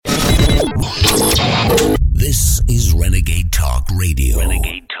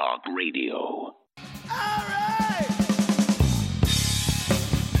Talk Radio. All right!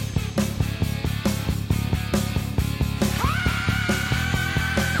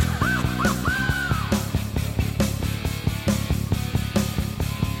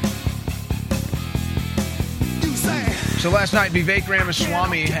 So last night, Vivek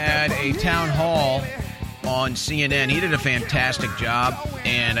Ramaswamy had a town hall on CNN. He did a fantastic job,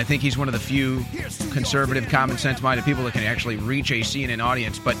 and I think he's one of the few conservative, common sense-minded people that can actually reach a CNN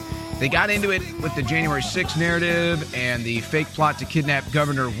audience. But they got into it with the January 6th narrative and the fake plot to kidnap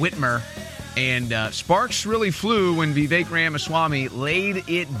Governor Whitmer, and sparks really flew when Vivek Ramaswamy laid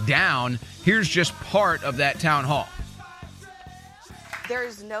it down. Here's just part of that town hall. There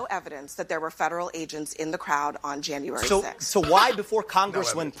is no evidence that there were federal agents in the crowd on January 6th. So why, before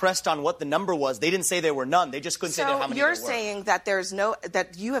Congress, when pressed on what the number was, they didn't say there were none? They just couldn't say how many there were. So you're saying that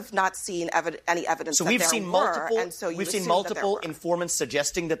that you have not seen any evidence that there were. We've seen multiple informants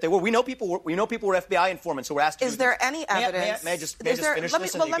suggesting that there were. We know people were FBI informants who were asked to Is there any evidence? May I just finish this and you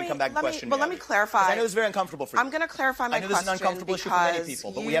can come back and question me? Let me clarify. I know it's very uncomfortable for you. I'm going to clarify my question. I know this is an uncomfortable issue for many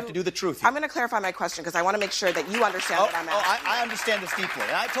people, but we have to do the truth here. I'm going to clarify my question because I want to make sure that you understand what I'm asking. I understand this deeply.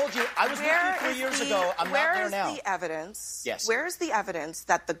 And I told you, I was with you 3 years ago. I'm not there now. Where is the evidence? Yes. Where is the evidence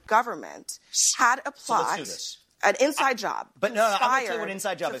that the government had a plot, let's do this. An inside job? But no, I'm going to tell you what an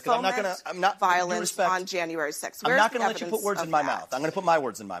inside job is because I'm not violence on January 6th. I'm not going to let you put words in my mouth. I'm going to put my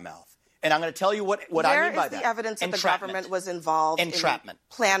words in my mouth. And I'm going to tell you what I mean by that. Where is the evidence that the government was involved in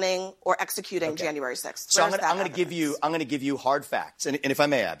planning or executing January 6th? So I'm going to give you hard facts. And if I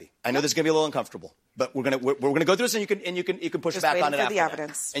may, Abby, I know this is going to be a little uncomfortable, but we're going to go through this, and you can push back on it after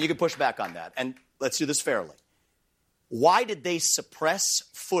that. And you can push back on that. And let's do this fairly. Why did they suppress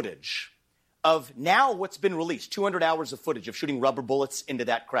footage of now what's been released, 200 hours of footage of shooting rubber bullets into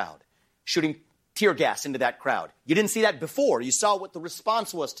that crowd, shooting tear gas into that crowd? You didn't see that before. You saw what the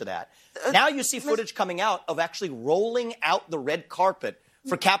response was to that. Now you see footage coming out of actually rolling out the red carpet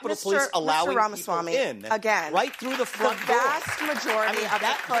for Capitol Police allowing people in. Again, right through the front door. The vast majority of the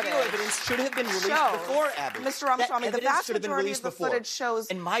footage evidence should have been released before, Abby. Mr. Ramaswamy, the vast majority of the footage shows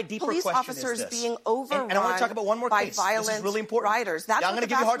police officers being overrun and I want to talk about one more by case. violent this is really important. riders. That's I'm going to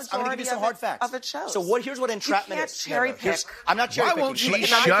give you some hard facts. Of it shows. So here's what entrapment you can't is. Cherry pick. I'm not cherry picking. Why won't she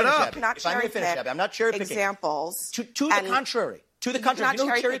shut up? If I may finish, Abby, I'm not cherry picking. Examples. To the contrary. To the contrary, you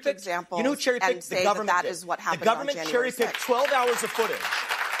know who cherry picked examples? You know who cherry picked the government? That is what happened. The government cherry picked 12 hours of footage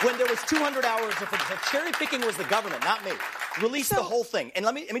when there was 200 hours of footage. So cherry picking was the government, not me. Release the whole thing. And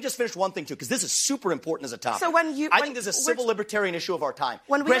let me just finish one thing too, because this is super important as a topic. So I think this is a civil libertarian issue of our time.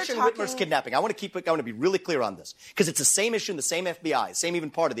 Gretchen Whitmer's kidnapping. I want to be really clear on this because it's the same issue in the same FBI, same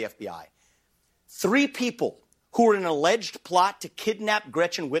even part of the FBI. 3 people who were in an alleged plot to kidnap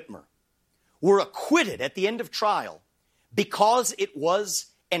Gretchen Whitmer were acquitted at the end of trial because it was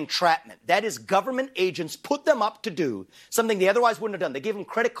entrapment. That is, government agents put them up to do something they otherwise wouldn't have done. They gave them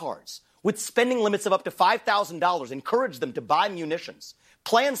credit cards with spending limits of up to $5,000, encouraged them to buy munitions,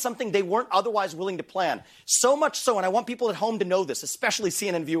 plan something they weren't otherwise willing to plan. So much so, and I want people at home to know this, especially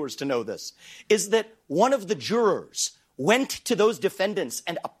CNN viewers to know this, is that one of the jurors went to those defendants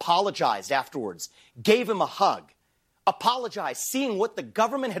and apologized afterwards, gave him a hug, apologized, seeing what the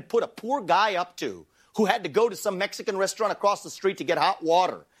government had put a poor guy up to who had to go to some Mexican restaurant across the street to get hot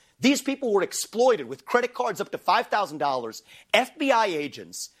water. These people were exploited with credit cards up to $5,000, FBI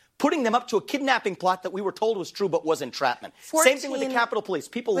agents putting them up to a kidnapping plot that we were told was true but was entrapment. Same thing with the Capitol Police,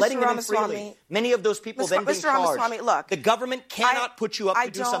 people letting them in freely. Many of those people then being charged. Look, the government cannot put you up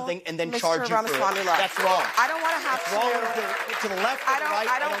to do something and then charge you for it. That's wrong. I don't want to have to. Wrong to the left or the right.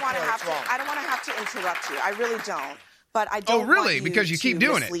 I don't want to have to interrupt you. I really don't. But I don't want you because you keep to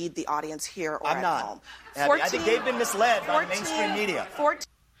doing mislead the audience here or I'm not. home. I think they've been misled by mainstream media.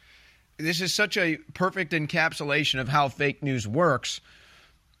 This is such a perfect encapsulation of how fake news works.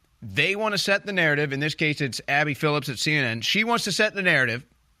 They want to set the narrative. In this case, it's Abby Phillips at CNN. She wants to set the narrative.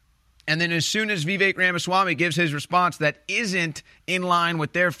 And then as soon as Vivek Ramaswamy gives his response that isn't in line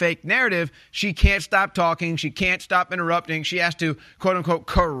with their fake narrative, she can't stop talking. She can't stop interrupting. She has to, quote unquote,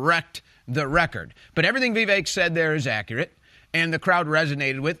 correct the record. But everything Vivek said there is accurate, and the crowd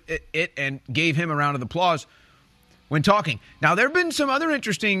resonated with it and gave him a round of applause when talking. Now, there have been some other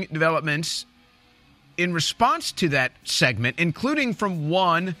interesting developments in response to that segment, including from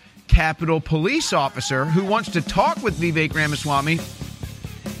one Capitol Police officer who wants to talk with Vivek Ramaswamy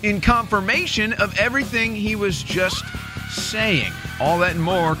in confirmation of everything he was just saying. All that and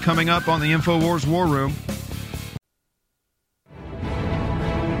more coming up on the InfoWars War Room.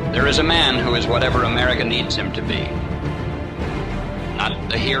 There is a man who is whatever America needs him to be. Not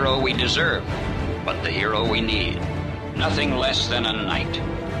the hero we deserve, but the hero we need. Nothing less than a knight.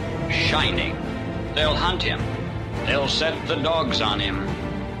 shining. They'll hunt him. They'll set the dogs on him.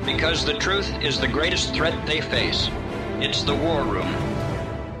 Because the truth is the greatest threat they face. It's the War Room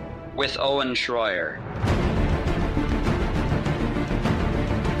with Owen Schroyer.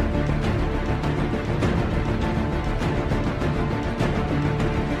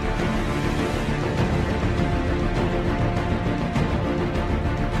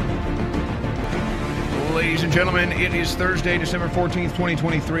 Ladies and gentlemen, it is Thursday, December 14th,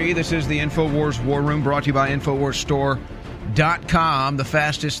 2023. This is the InfoWars War Room, brought to you by InfoWarsStore.com. The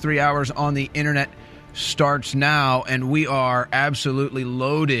fastest 3 hours on the internet starts now, and we are absolutely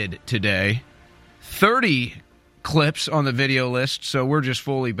loaded today. 30 clips on the video list, so we're just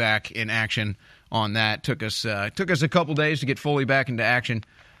fully back in action on that. Took us a couple days to get fully back into action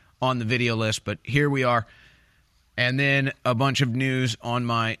on the video list, but here we are. And then a bunch of news on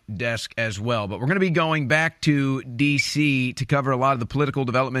my desk as well. But we're going to be going back to D.C. to cover a lot of the political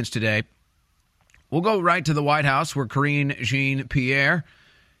developments today. We'll go right to the White House, where Karine Jean-Pierre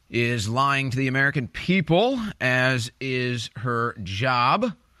is lying to the American people, as is her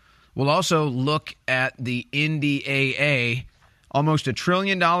job. We'll also look at the NDAA, almost $1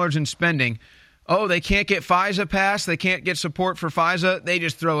 trillion in spending. Oh, they can't get FISA passed? They can't get support for FISA? They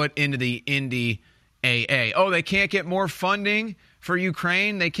just throw it into the NDAA. Oh, they can't get more funding for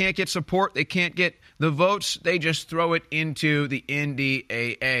Ukraine. They can't get support. They can't get the votes. They just throw it into the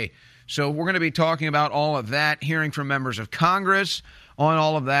NDAA. So we're going to be talking about all of that, hearing from members of Congress on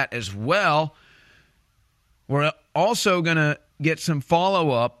all of that as well. We're also going to get some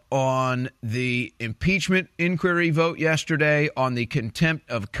follow-up on the impeachment inquiry vote yesterday, on the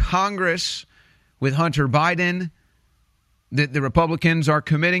contempt of Congress with Hunter Biden that the Republicans are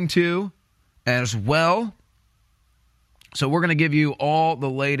committing to as well. So we're going to give you all the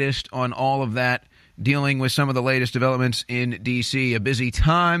latest on all of that, dealing with some of the latest developments in D.C. A busy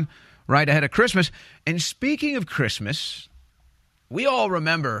time right ahead of Christmas. And speaking of Christmas, we all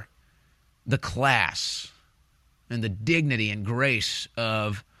remember the class and the dignity and grace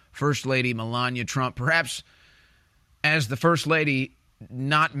of First Lady Melania Trump, perhaps as the First Lady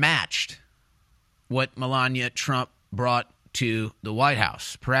not matched what Melania Trump brought to the White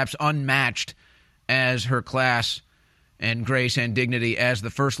House, perhaps unmatched as her class and grace and dignity as the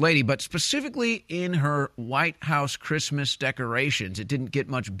First Lady, but specifically in her White House Christmas decorations. It didn't get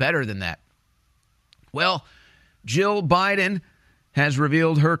much better than that. Well, Jill Biden has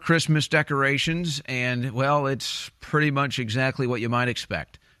revealed her Christmas decorations, and, well, it's pretty much exactly what you might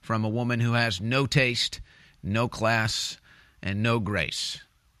expect from a woman who has no taste, no class, and no grace.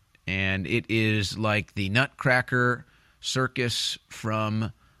 And it is like the Nutcracker circus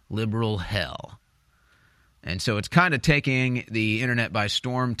from liberal hell. And so it's kind of taking the internet by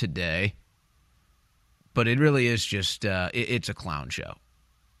storm today, but it really is just it's a clown show.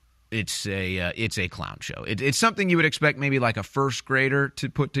 It's a clown show. It's something you would expect maybe like a first grader to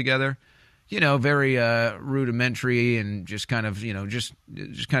put together, very rudimentary, and just kind of just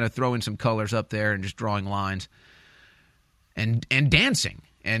kind of throwing some colors up there and just drawing lines and dancing,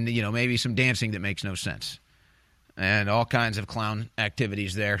 and maybe some dancing that makes no sense. And all kinds of clown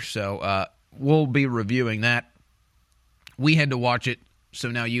activities there. So we'll be reviewing that. We had to watch it, so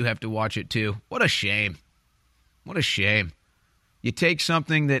now you have to watch it too. What a shame. What a shame. You take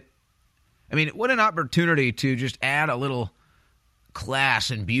something that, what an opportunity to just add a little class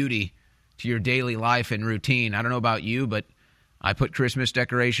and beauty to your daily life and routine. I don't know about you, but I put Christmas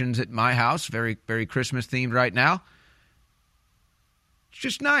decorations at my house, very, very Christmas themed right now. It's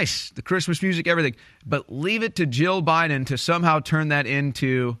just nice. The Christmas music, everything. But leave it to Jill Biden to somehow turn that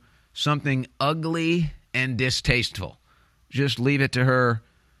into something ugly and distasteful. Just leave it to her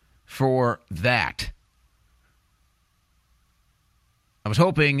for that. I was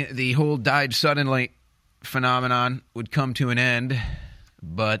hoping the whole died suddenly phenomenon would come to an end,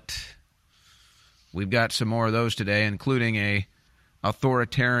 but we've got some more of those today, including a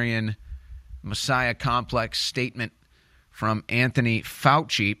authoritarian Messiah complex statement from Anthony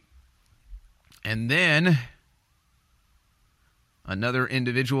Fauci. And then another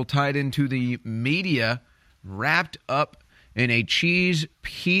individual tied into the media wrapped up in a cheese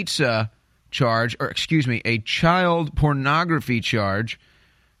pizza charge, a child pornography charge.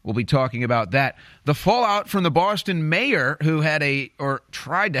 We'll be talking about that. The fallout from the Boston mayor who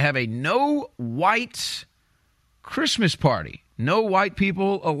tried to have a no whites Christmas party. No white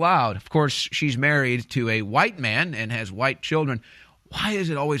people allowed. Of course, she's married to a white man and has white children. Why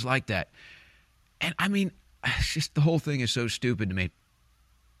is it always like that? And it's just the whole thing is so stupid to me.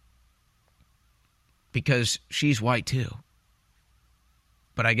 Because she's white too.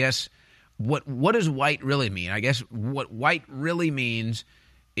 But I guess what does white really mean? I guess what white really means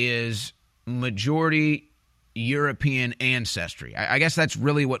is majority European ancestry. I guess that's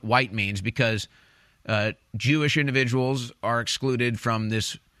really what white means, because Jewish individuals are excluded from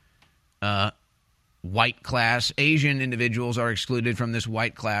this white class. Asian individuals are excluded from this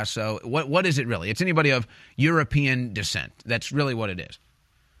white class. So what is it really? It's anybody of European descent. That's really what it is.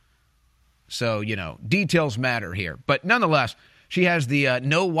 So, details matter here. But nonetheless, she has the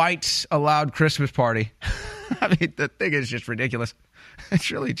no whites allowed Christmas party. I mean, the thing is just ridiculous.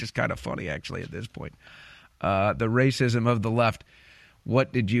 It's really just kind of funny, actually, at this point. The racism of the left.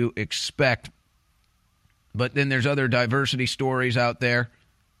 What did you expect? But then there's other diversity stories out there.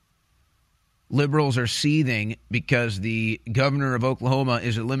 Liberals are seething because the governor of Oklahoma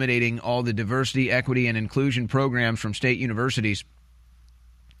is eliminating all the diversity, equity, and inclusion programs from state universities.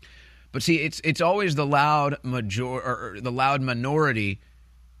 But see, it's always the loud minority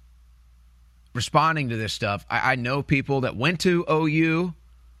responding to this stuff. I know people that went to OU.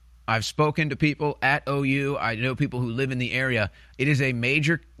 I've spoken to people at OU. I know people who live in the area. It is a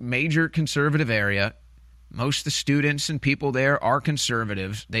major conservative area. Most of the students and people there are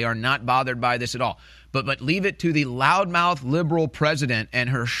conservatives. They are not bothered by this at all. But leave it to the loudmouth liberal president and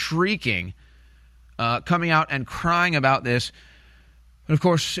her shrieking, coming out and crying about this. And of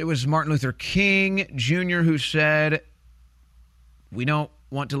course, it was Martin Luther King Jr. who said, we don't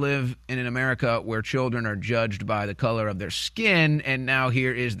want to live in an America where children are judged by the color of their skin. And now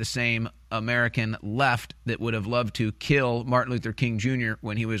here is the same American left that would have loved to kill Martin Luther King Jr.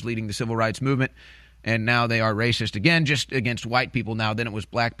 when he was leading the civil rights movement. And now they are racist again, just against white people now. Then it was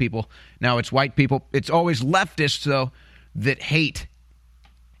black people. Now it's white people. It's always leftists, though, that hate.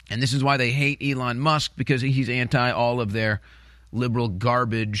 And this is why they hate Elon Musk, because he's anti all of their liberal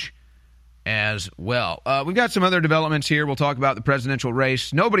garbage as well. We've got some other developments here. We'll talk about the presidential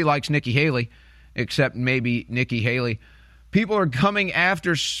race. Nobody likes Nikki Haley, except maybe Nikki Haley. People are coming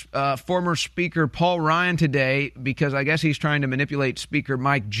after former Speaker Paul Ryan today because I guess he's trying to manipulate Speaker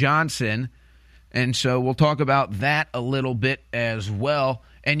Mike Johnson. And so we'll talk about that a little bit as well.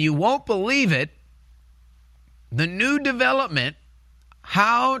 And you won't believe it, the new development,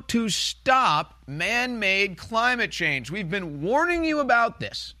 how to stop man-made climate change. We've been warning you about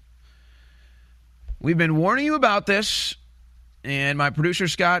this. And my producer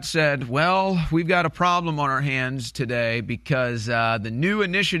Scott said, well, we've got a problem on our hands today because the new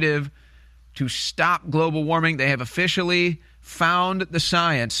initiative to stop global warming, they have officially found the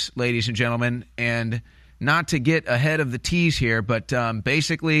science, ladies and gentlemen, and not to get ahead of the tease here, but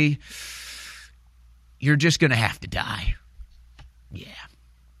basically, you're just going to have to die. Yeah.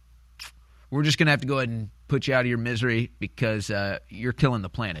 We're just going to have to go ahead and put you out of your misery because you're killing the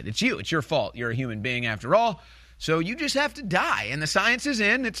planet. It's you. It's your fault. You're a human being after all. So you just have to die. And the science is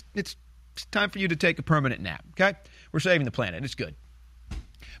in. It's time for you to take a permanent nap, okay? We're saving the planet. It's good.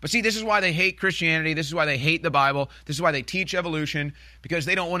 But see, this is why they hate Christianity. This is why they hate the Bible. This is why they teach evolution, because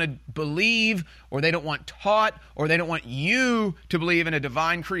they don't want to believe, or they don't want taught, or they don't want you to believe in a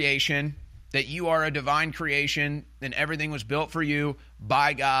divine creation, that you are a divine creation, and everything was built for you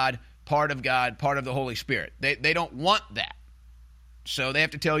by God, part of the Holy Spirit. They don't want that. So they have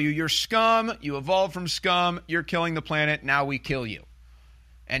to tell you, you're scum, you evolved from scum, you're killing the planet, now we kill you.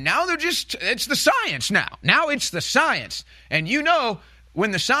 And now it's the science now. Now it's the science. And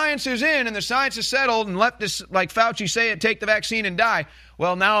when the science is in and the science is settled and leftists like Fauci say it, take the vaccine and die,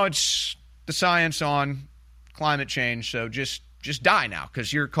 well, now it's the science on climate change. So just die now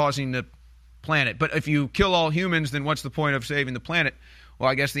because you're causing the planet. But if you kill all humans, then what's the point of saving the planet? Well,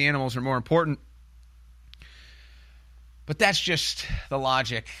 I guess the animals are more important. But that's just the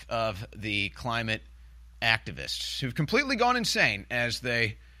logic of the climate activists who've completely gone insane as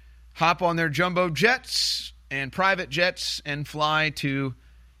they hop on their jumbo jets and private jets and fly to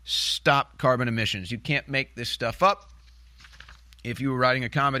stop carbon emissions. You can't make this stuff up if you were writing a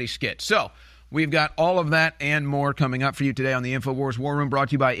comedy skit. So we've got all of that and more coming up for you today on the InfoWars War Room, brought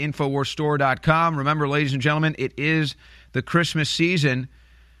to you by InfoWarsStore.com. Remember, ladies and gentlemen, it is the Christmas season.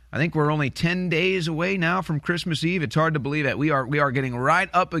 I think we're only 10 days away now from Christmas Eve. It's hard to believe it. We are getting right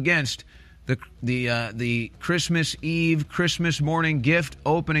up against the Christmas Eve, Christmas morning gift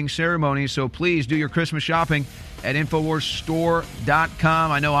opening ceremony. So please do your Christmas shopping at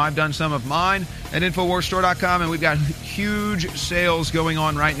InfoWarsStore.com. I know I've done some of mine at InfoWarsStore.com, and we've got huge sales going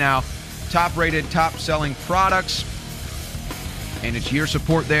on right now. Top-rated, top-selling products. And it's your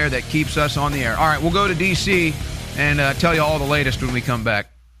support there that keeps us on the air. All right, we'll go to D.C. and tell you all the latest when we come back.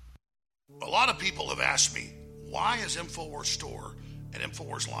 A lot of people have asked me, why is InfoWars Store and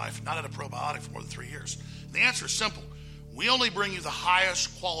InfoWars Life not at a probiotic for more than 3 years? And the answer is simple. We only bring you the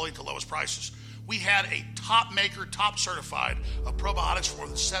highest quality to lowest prices. We had a top maker, top certified of probiotics for more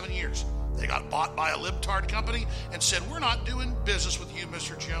than 7 years. They got bought by a libtard company and said, we're not doing business with you,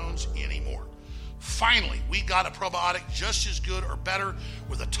 Mr. Jones, anymore. Finally, we got a probiotic just as good or better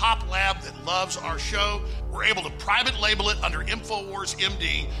with a top lab that loves our show. We're able to private label it under InfoWars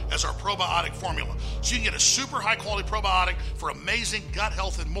MD as our probiotic formula. So you can get a super high quality probiotic for amazing gut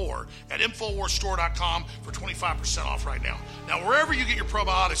health and more at InfoWarsStore.com for 25% off right now. Now, wherever you get your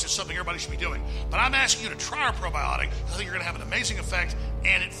probiotics is something everybody should be doing. But I'm asking you to try our probiotic. I think you're going to have an amazing effect,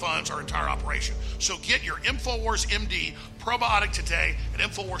 and it funds our entire operation. So get your InfoWars MD probiotic today at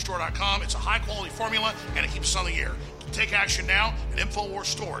InfoWarsStore.com. It's a high quality formula, and it keeps us on the air. Take action now at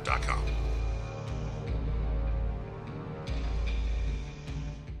InfoWarsStore.com.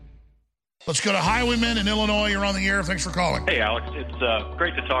 Let's go to Highwayman in Illinois. You're on the air. Thanks for calling. Hey, Alex. It's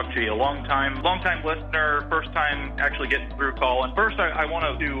great to talk to you. Long time listener, first time actually getting through calling. First, I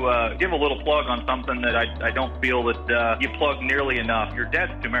want to give a little plug on something that I don't feel that you plug nearly enough. Your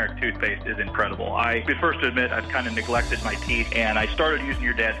dad's turmeric toothpaste is incredible. I first admit I've kind of neglected my teeth, and I started using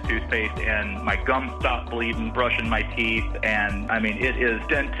your dad's toothpaste, and my gums stopped bleeding, brushing my teeth, and I mean, it is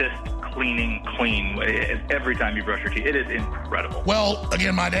dentist cleaning clean every time you brush your teeth. It is incredible. Well,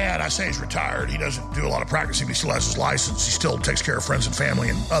 again, my dad, I say he's retired. He doesn't do a lot of practicing. He still has his license. He still takes care of friends and family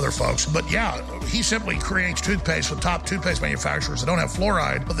and other folks. But yeah, he simply creates toothpaste with top toothpaste manufacturers that don't have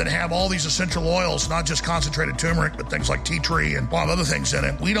fluoride, but that have all these essential oils, not just concentrated turmeric, but things like tea tree and a lot of other things in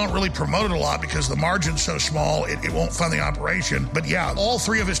it. We don't really promote it a lot because the margin's so small, it won't fund the operation. But yeah, all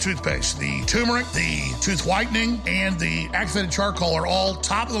three of his toothpaste, the turmeric, the tooth whitening, and the activated charcoal are all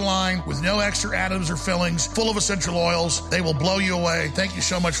top of the line with no extra additives or fillings, full of essential oils. They will blow you away. Thank you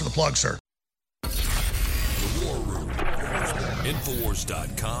so much for the plug, sir. The War Room.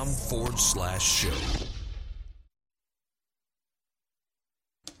 Infowars.com/show.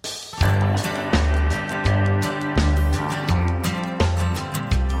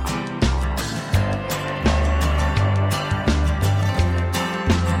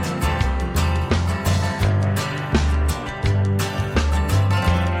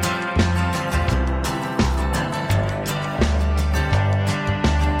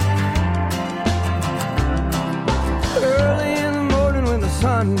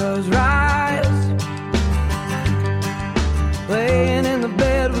 Sun does rise, laying in the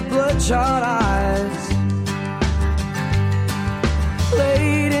bed with bloodshot eyes.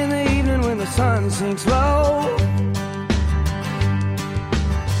 Late in the evening when the sun sinks low,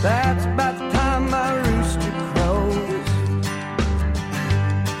 that's about the time my rooster crows.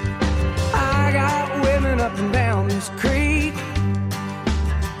 I got women up and down this creek,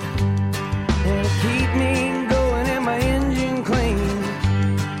 and it keep me going and my engine clean.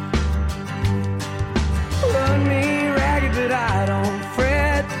 Run me ragged, but I don't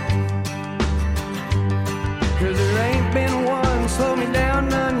fret, 'cause there ain't been one slow me down,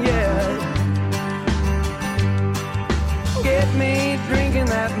 none yet. Get me drinking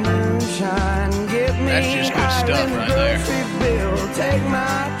that moonshine, get me That's just good stuff right there. Bill. Take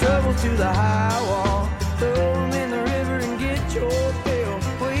my troubles to the high wall, throw them in the river and get your fill.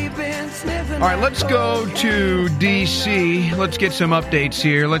 We've been sniffing. All right, let's go to D.C. Let's get some updates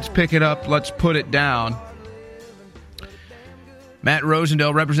here. Let's pick it up. Let's put it down.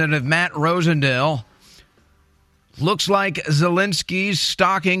 Representative Matt Rosendale. Looks like Zelensky's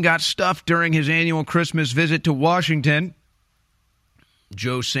stocking got stuffed during his annual Christmas visit to Washington.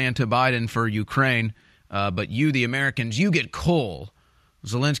 Joe Santa Biden for Ukraine. But you, the Americans, you get coal.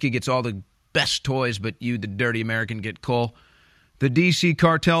 Zelensky gets all the best toys, but you, the dirty American, get coal. The D.C.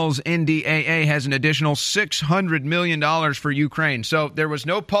 cartel's NDAA has an additional $600 million for Ukraine. So there was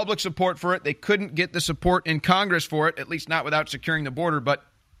no public support for it. They couldn't get the support in Congress for it, at least not without securing the border. But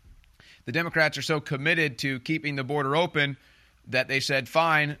the Democrats are so committed to keeping the border open that they said,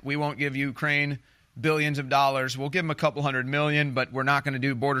 fine, we won't give Ukraine billions of dollars. We'll give them a couple $100 million, but we're not going to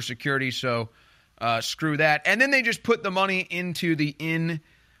do border security, so screw that. And then they just put the money into the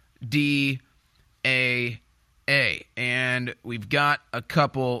NDAA. And we've got a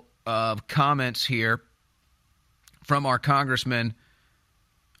couple of comments here from our congressman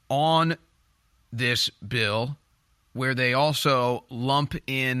on this bill, where they also lump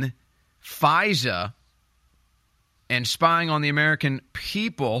in FISA and spying on the American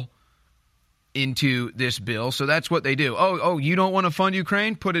people into this bill. So that's what they do. Oh, you don't want to fund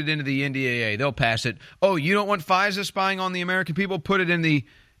Ukraine? Put it into the NDAA. They'll pass it. Oh, you don't want FISA spying on the American people? Put it in the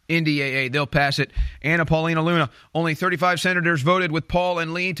NDAA. They'll pass it. Anna Paulina Luna. Only 35 senators voted with Paul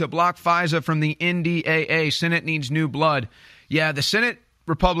and Lee to block FISA from the NDAA. Senate needs new blood. Yeah, the Senate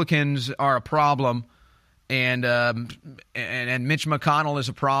Republicans are a problem, and Mitch McConnell is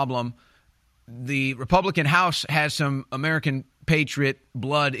a problem. the Republican House has some American patriot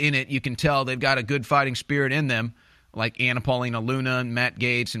blood in it. You can tell they've got a good fighting spirit in them, like Anna Paulina Luna and Matt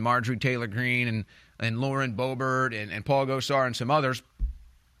Gaetz and Marjorie Taylor Greene and Lauren Boebert and Paul Gosar and some others.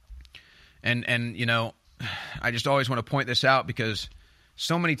 And you know, I just always want to point this out because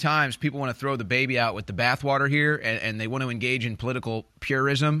so many times people want to throw the baby out with the bathwater here, and they want to engage in political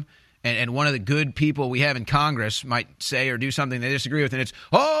purism. And one of the good people we have in Congress might say or do something they disagree with, and it's,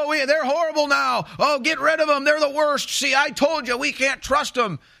 they're horrible now. Oh, get rid of them. They're the worst. See, I told you, we can't trust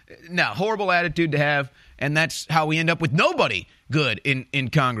them. No, horrible attitude to have, and that's how we end up with nobody good in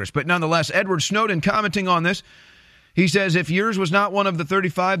Congress. But nonetheless, Edward Snowden commenting on this, he says, if yours was not one of the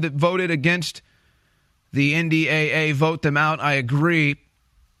 35 that voted against the NDAA, vote them out. I agree.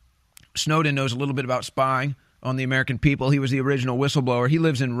 Snowden knows a little bit about spying on the American people. He was the original whistleblower. He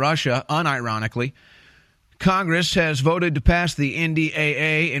lives in Russia, unironically. Congress has voted to pass the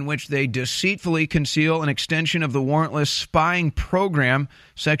NDAA, in which they deceitfully conceal an extension of the warrantless spying program,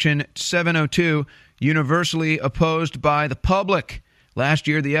 Section 702, universally opposed by the public. Last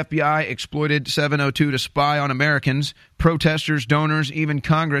year, the FBI exploited 702 to spy on Americans, protesters, donors, even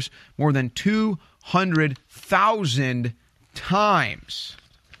Congress, more than 200,000 times.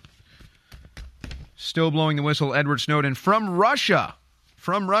 Still blowing the whistle, Edward Snowden from Russia.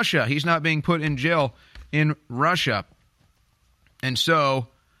 From Russia. He's not being put in jail in Russia. And so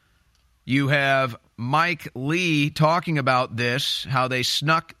you have Mike Lee talking about this, how they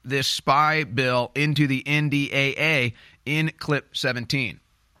snuck this spy bill into the NDAA in clip 17.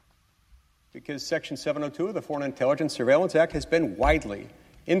 Because Section 702 of the Foreign Intelligence Surveillance Act has been widely,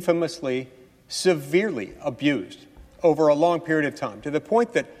 infamously, severely abused over a long period of time, to the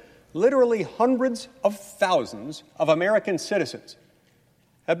point that literally hundreds of thousands of American citizens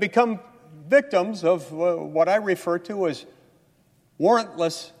have become victims of what I refer to as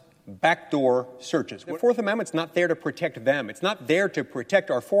warrantless backdoor searches. The Fourth Amendment's not there to protect them. It's not there to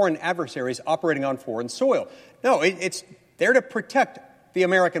protect our foreign adversaries operating on foreign soil. No, it's there to protect the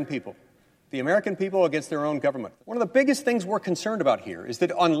American people against their own government. One of the biggest things we're concerned about here is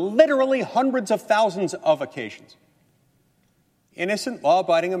that on literally hundreds of thousands of occasions, innocent,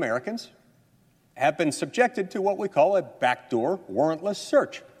 law-abiding Americans have been subjected to what we call a backdoor warrantless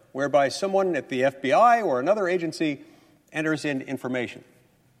search, whereby someone at the FBI or another agency enters in information.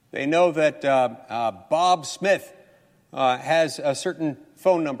 They know that Bob Smith has a certain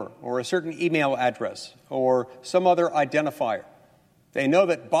phone number or a certain email address or some other identifier. They know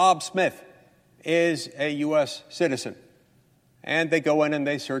that Bob Smith is a U.S. citizen. And they go in and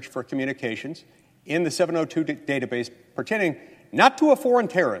they search for communications in the 702 database pertaining not to a foreign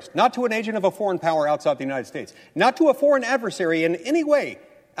terrorist, not to an agent of a foreign power outside the United States, not to a foreign adversary in any way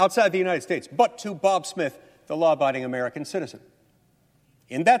outside the United States, but to Bob Smith, the law-abiding American citizen.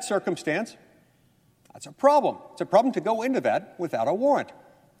 In that circumstance, that's a problem. It's a problem to go into that without a warrant.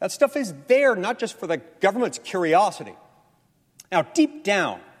 That stuff is there not just for the government's curiosity. Now, deep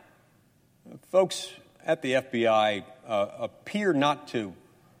down, folks at the FBI appear not to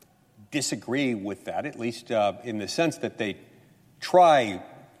disagree with that, at least in the sense that they try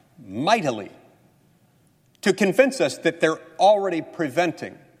mightily to convince us that they're already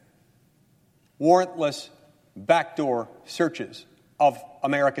preventing warrantless backdoor searches of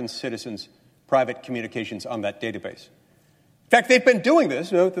American citizens' private communications on that database. In fact, they've been doing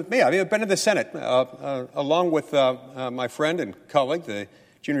this with me. I've been in the Senate along with my friend and colleague, the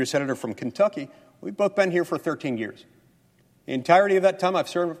junior senator from Kentucky. We've both been here for 13 years. The entirety of that time, I've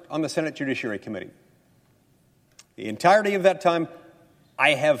served on the Senate Judiciary Committee. The entirety of that time,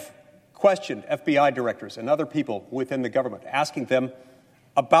 I have questioned FBI directors and other people within the government, asking them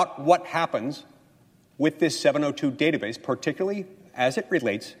about what happens with this 702 database, particularly as it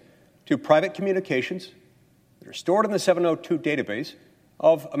relates to private communications that are stored in the 702 database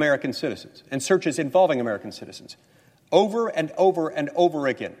of American citizens and searches involving American citizens. Over and over and over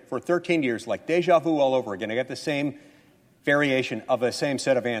again, for 13 years, like deja vu all over again, I got the same variation of the same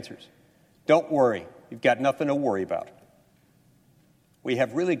set of answers. Don't worry. You've got nothing to worry about. We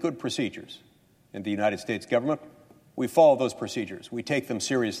have really good procedures in the United States government. We follow those procedures. We take them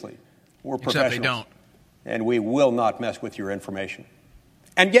seriously. We're professionals. Except they don't. And we will not mess with your information.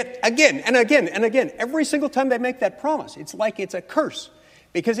 And yet, again and again and again, every single time they make that promise, it's like it's a curse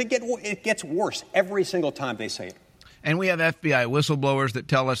because it gets worse every single time they say it. And we have FBI whistleblowers that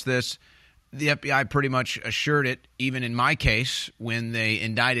tell us this. The FBI pretty much assured it, even in my case, when they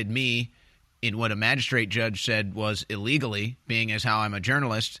indicted me in what a magistrate judge said was illegally, being as how I'm a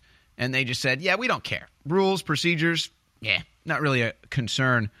journalist. And they just said, yeah, we don't care. Rules, procedures, yeah, not really a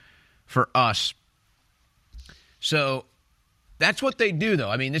concern for us. So That's what they do, though.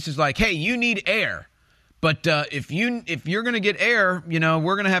 I mean, this is like, hey, you need air. But if you're going to get air,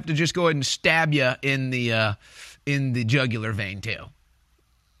 we're going to have to just go ahead and stab you in the jugular vein, too.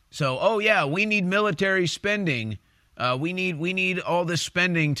 So, oh, yeah, we need military spending. We need all this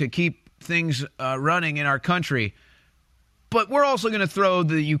spending to keep things running in our country. But we're also going to throw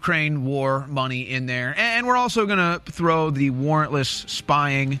the Ukraine war money in there. And we're also going to throw the warrantless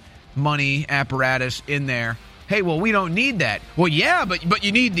spying money apparatus in there. Hey, well, we don't need that. Well, yeah, but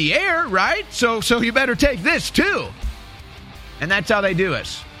you need the air, right? So you better take this, too. And that's how they do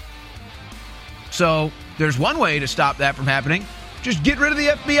us. So there's one way to stop that from happening. Just get rid of the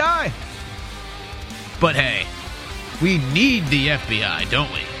FBI. But hey, we need the FBI,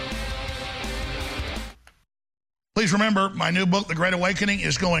 don't we? Please remember, my new book, The Great Awakening,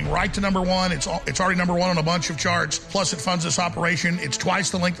 is going right to number 1. It's already number 1 on a bunch of charts. Plus, it funds this operation. It's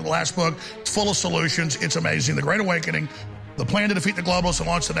twice the length of the last book. It's full of solutions. It's amazing. The Great Awakening, the plan to defeat the globalists and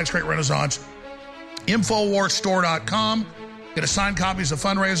launch the next great renaissance. InfoWarsStore.com. Get a signed copies of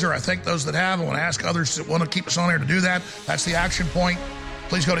Fundraiser. I thank those that have. I want to ask others that want to keep us on air to do that. That's the action point.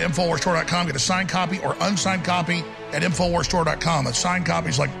 Please go to InfoWarsStore.com. Get a signed copy or unsigned copy at InfoWarsStore.com. A signed copy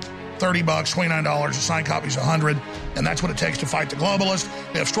is like $30, $29, a signed copy is $100, and that's what it takes to fight the globalists.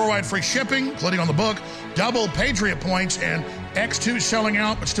 We have store-wide free shipping, including on the book, double Patriot points, and X2 selling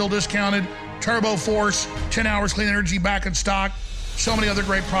out but still discounted, Turbo Force, 10 hours clean energy back in stock, so many other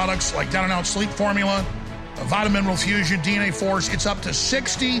great products like Down and Out Sleep Formula, Vitamin Mineral Fusion, DNA Force. It's up to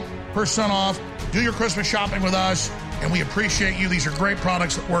 60% off. Do your Christmas shopping with us, and we appreciate you. These are great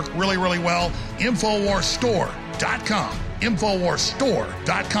products that work really, really well. InfoWarsStore.com.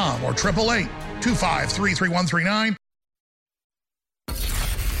 InfoWarsStore.com or 888-253-3139.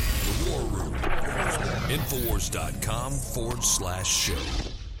 The War Room. Infowars.com/show.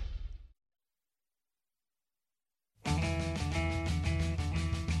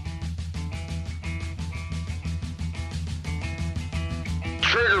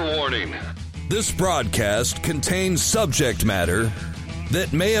 Trigger warning. This broadcast contains subject matter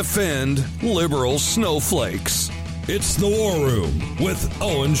that may offend liberal snowflakes. It's The War Room with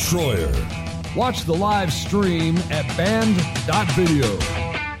Owen Schroyer. Watch the live stream at band.video.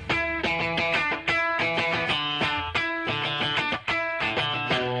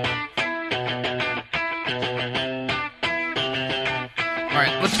 All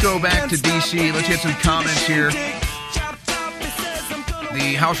right, let's go back to D.C. Let's get some comments here.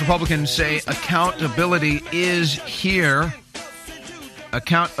 The House Republicans say accountability is here.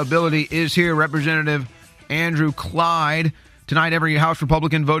 Accountability is here. Representative Andrew Clyde. Tonight, every House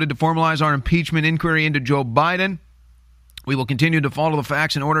Republican voted to formalize our impeachment inquiry into Joe Biden. We will continue to follow the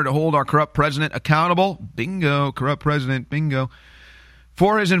facts in order to hold our corrupt president accountable. Bingo, corrupt president, bingo.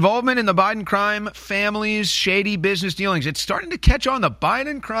 For his involvement in the Biden crime family's shady business dealings. It's starting to catch on, the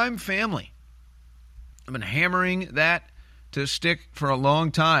Biden crime family. I've been hammering that to stick for a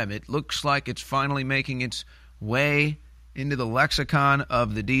long time. It looks like it's finally making its way into the lexicon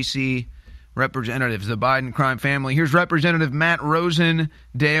of the D.C. representatives, the Biden crime family. Here's Representative Matt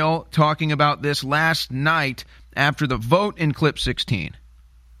Rosendale talking about this last night after the vote in clip 16.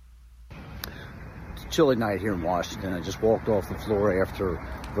 It's a chilly night here in Washington. I just walked off the floor after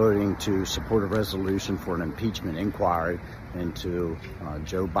voting to support a resolution for an impeachment inquiry into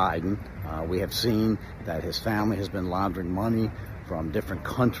Joe Biden. We have seen that his family has been laundering money from different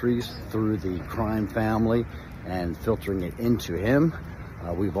countries through the crime family and filtering it into him.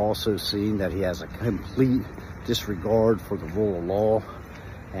 We've also seen that he has a complete disregard for the rule of law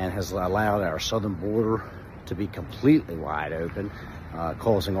and has allowed our southern border to be completely wide open,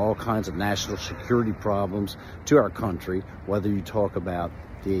 causing all kinds of national security problems to our country, whether you talk about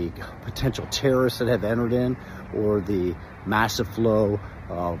the potential terrorists that have entered in or the massive flow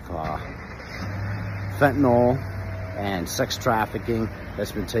of fentanyl and sex trafficking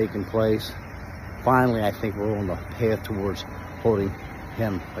that's been taking place. Finally, I think we're on the path towards holding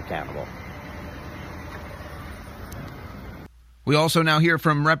him accountable. We also now hear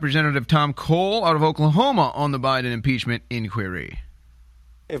from Representative Tom Cole out of Oklahoma on the Biden impeachment inquiry.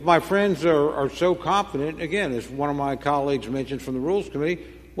 If my friends are so confident, again, as one of my colleagues mentioned from the Rules Committee,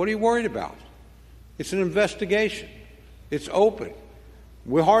 what are you worried about? It's an investigation. It's open.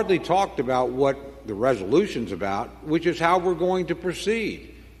 We hardly talked about what the resolution's about, which is how we're going to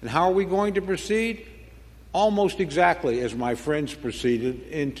proceed. And how are we going to proceed? Almost exactly as my friends proceeded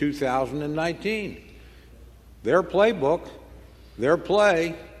in 2019. Their playbook, their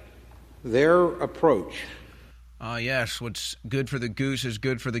play, their approach. Yes, what's good for the goose is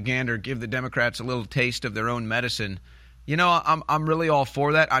good for the gander. Give the Democrats a little taste of their own medicine. You know, I'm really all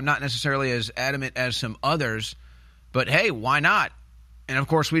for that. I'm not necessarily as adamant as some others, But hey, why not? And of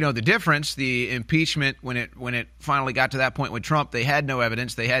course, we know the difference. The impeachment, when it finally got to that point with Trump, they had no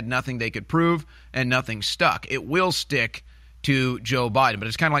evidence. They had nothing they could prove, and nothing stuck. It will stick to Joe Biden. But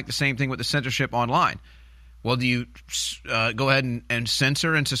it's kind of like the same thing with the censorship online. Well, do you go ahead and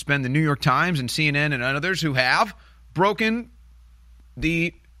censor and suspend the New York Times and CNN and others who have broken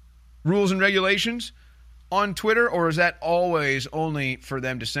the rules and regulations on Twitter? Or is that always only for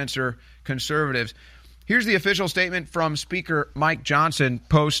them to censor conservatives? Here's the official statement from Speaker Mike Johnson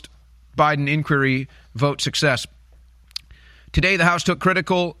post-Biden inquiry vote success. Today, the House took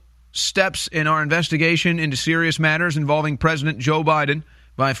critical steps in our investigation into serious matters involving President Joe Biden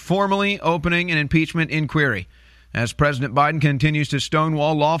by formally opening an impeachment inquiry. As President Biden continues to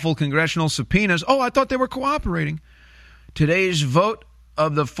stonewall lawful congressional subpoenas. Oh, I thought they were cooperating. Today's vote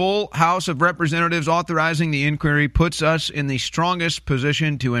of the full House of Representatives authorizing the inquiry puts us in the strongest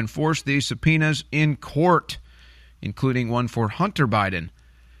position to enforce these subpoenas in court, including one for Hunter Biden.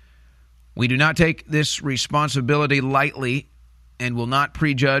 We do not take this responsibility lightly and will not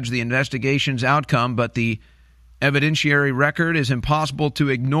prejudge the investigation's outcome, but the evidentiary record is impossible to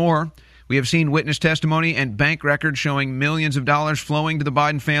ignore. We have seen witness testimony and bank records showing millions of dollars flowing to the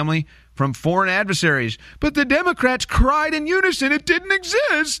Biden family from foreign adversaries. But the Democrats cried in unison it didn't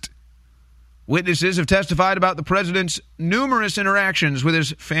exist. Witnesses have testified about the president's numerous interactions with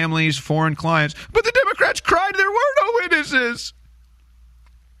his family's foreign clients. But the Democrats cried there were no witnesses.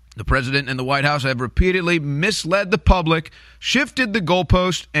 The president and the White House have repeatedly misled the public, shifted the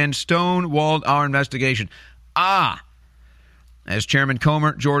goalpost, and stonewalled our investigation. As Chairman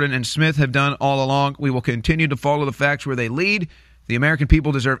Comer, Jordan, and Smith have done all along, we will continue to follow the facts where they lead. The American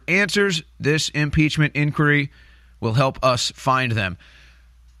people deserve answers. This impeachment inquiry will help us find them.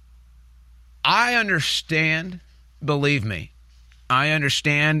 I understand, believe me, I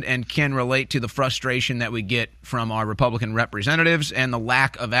understand and can relate to the frustration that we get from our Republican representatives and the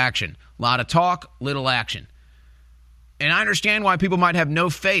lack of action. A lot of talk, little action. And I understand why people might have no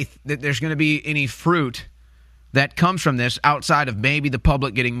faith that there's going to be any fruit that comes from this outside of maybe the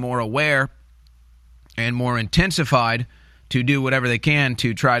public getting more aware and more intensified to do whatever they can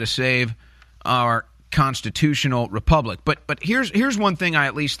to try to save our constitutional republic. But here's one thing I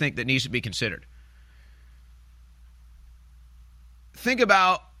at least think that needs to be considered. Think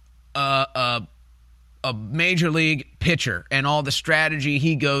about a major league pitcher and all the strategy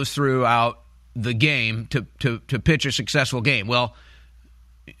he goes throughout the game to pitch a successful game. Well,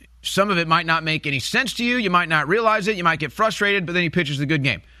 some of it might not make any sense to you. You might not realize it. You might get frustrated, but then he pitches the good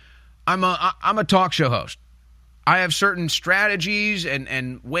game. I'm a talk show host. I have certain strategies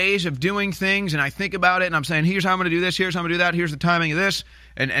and ways of doing things, and I think about it, and I'm saying, here's how I'm going to do this, here's how I'm going to do that, here's the timing of this,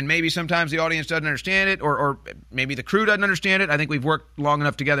 and maybe sometimes the audience doesn't understand it, or maybe the crew doesn't understand it. I think we've worked long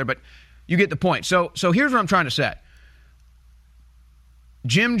enough together, but you get the point. So here's what I'm trying to say.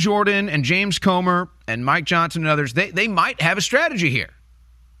 Jim Jordan and James Comer and Mike Johnson and others, they might have a strategy here.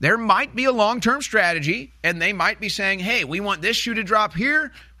 There might be a long-term strategy, and they might be saying, hey, we want this shoe to drop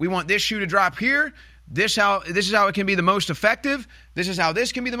here, we want this shoe to drop here, this is how it can be the most effective, this is how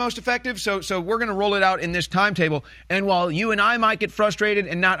this can be the most effective, so we're going to roll it out in this timetable. And while you and I might get frustrated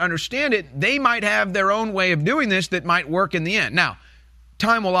and not understand it, they might have their own way of doing this that might work in the end. Now,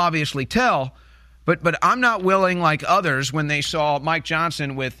 time will obviously tell, but I'm not willing, like others, when they saw Mike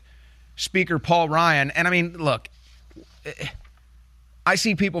Johnson with Speaker Paul Ryan, and I mean, look, I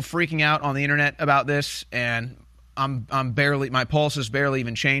see people freaking out on the internet about this, and I'm barely, my pulse is barely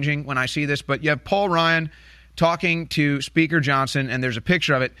even changing when I see this. But you have Paul Ryan talking to Speaker Johnson, and there's a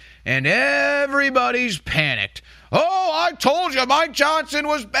picture of it, and everybody's panicked. Oh, I told you Mike Johnson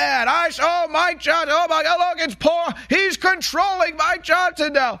was bad. I saw Mike Johnson. Oh my God, look, it's Paul. He's controlling Mike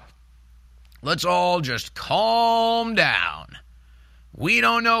Johnson now. Let's all just calm down. We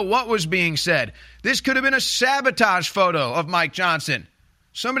don't know what was being said. This could have been a sabotage photo of Mike Johnson.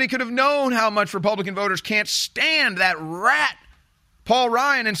 Somebody could have known how much Republican voters can't stand that rat Paul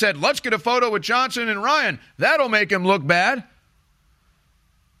Ryan and said, let's get a photo with Johnson and Ryan. That'll make him look bad.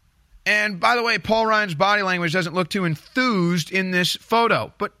 And by the way, Paul Ryan's body language doesn't look too enthused in this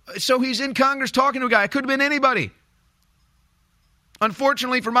photo. But so he's in Congress talking to a guy. It could have been anybody.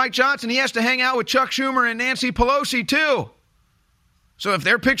 Unfortunately for Mike Johnson, he has to hang out with Chuck Schumer and Nancy Pelosi too. So if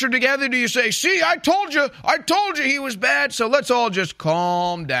they're pictured together, do you say, see, I told you he was bad, so let's all just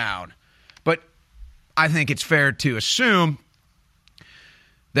calm down. But I think it's fair to assume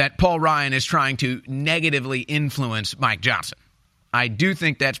that Paul Ryan is trying to negatively influence Mike Johnson. I do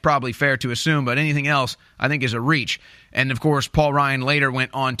think that's probably fair to assume, but anything else I think is a reach. And, of course, Paul Ryan later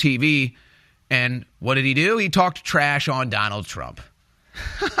went on TV, and what did he do? He talked trash on Donald Trump.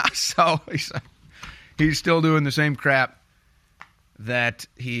 So He's still doing the same crap that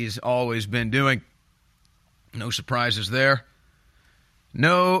he's always been doing. No surprises there.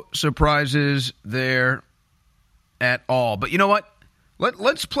 No surprises there at all. But you know what?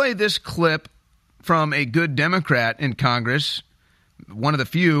 Let's play this clip from a good Democrat in Congress, one of the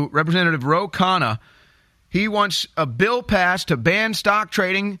few, Representative Ro Khanna. He wants a bill passed to ban stock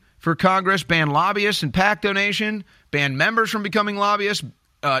trading for Congress, ban lobbyists and PAC donation, ban members from becoming lobbyists,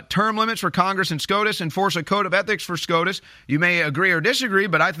 term limits for Congress and SCOTUS, enforce a code of ethics for SCOTUS. You may agree or disagree,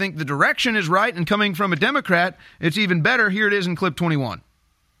 but I think the direction is right, and coming from a Democrat, it's even better. Here it is in clip 21.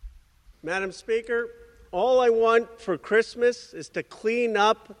 Madam Speaker, all I want for Christmas is to clean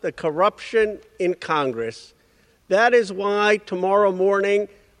up the corruption in Congress. That is why tomorrow morning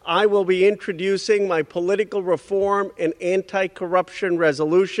I will be introducing my political reform and anti-corruption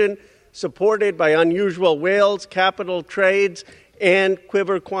resolution supported by Unusual Whales, Capital Trades, and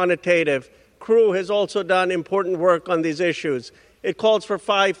Quiver Quantitative. Crew has also done important work on these issues. It calls for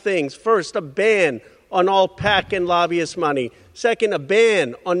 5 things. First, a ban on all PAC and lobbyist money. Second, a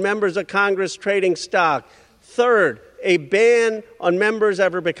ban on members of Congress trading stock. Third, a ban on members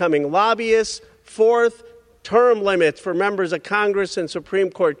ever becoming lobbyists. Fourth, term limits for members of Congress and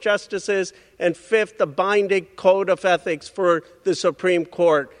Supreme Court justices. And fifth, a binding code of ethics for the Supreme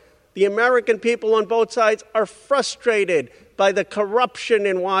Court. The American people on both sides are frustrated by the corruption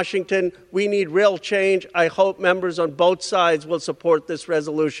in Washington. We need real change. I hope members on both sides will support this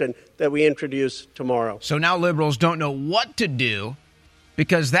resolution that we introduce tomorrow. So now liberals don't know what to do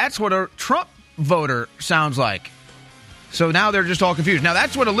because that's what a Trump voter sounds like. So now they're just all confused. Now,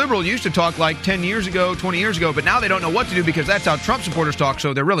 that's what a liberal used to talk like 10 years ago, 20 years ago, but now they don't know what to do because that's how Trump supporters talk,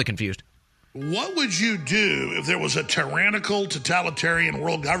 so they're really confused. What would you do if there was a tyrannical, totalitarian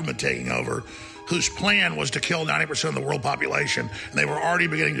world government taking over whose plan was to kill 90% of the world population, and they were already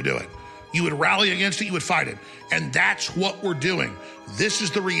beginning to do it? You would rally against it, you would fight it. And that's what we're doing. This is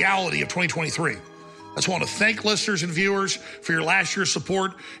the reality of 2023. I just want to thank listeners and viewers for your last year's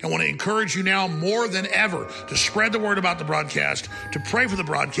support and want to encourage you now more than ever to spread the word about the broadcast, to pray for the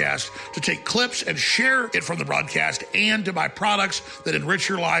broadcast, to take clips and share it from the broadcast, and to buy products that enrich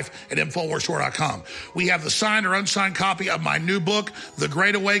your life at InfoWarsStore.com. We have the signed or unsigned copy of my new book, The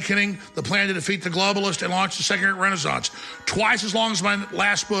Great Awakening, The Plan to Defeat the Globalist and Launch the Second Great Renaissance. Twice as long as my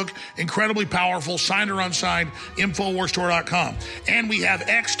last book, incredibly powerful, signed or unsigned, InfoWarsStore.com. And we have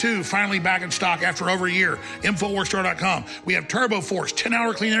X2 finally back in stock after over a year, InfoWarsStore.com. We have Turbo Force,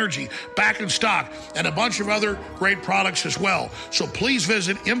 10-hour clean energy, back in stock, and a bunch of other great products as well. So please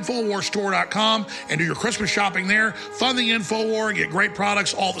visit InfoWarsStore.com and do your Christmas shopping there. Fund the InfoWar and get great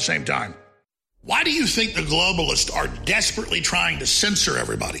products all at the same time. Why do you think the globalists are desperately trying to censor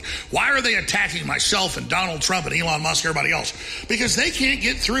everybody? Why are they attacking myself and Donald Trump and Elon Musk and everybody else? Because they can't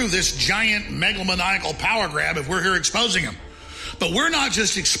get through this giant megalomaniacal power grab if we're here exposing them. But we're not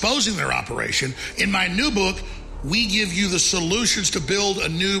just exposing their operation. In my new book, we give you the solutions to build a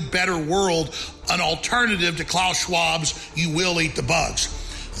new, better world, an alternative to Klaus Schwab's "you will eat the bugs."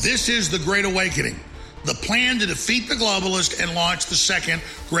 This is the Great Awakening, the plan to defeat the globalist and launch the Second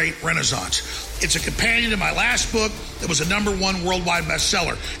Great Renaissance. It's a companion to my last book that was a #1 worldwide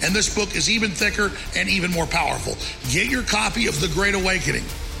bestseller. And this book is even thicker and even more powerful. Get your copy of The Great Awakening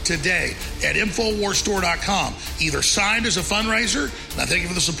today at InfoWarsStore.com, either signed as a fundraiser, and I thank you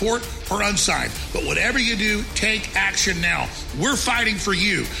for the support, or unsigned. But whatever you do, take action now. We're fighting for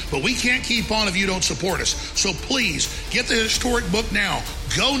you, but we can't keep on if you don't support us. So please, get the historic book now.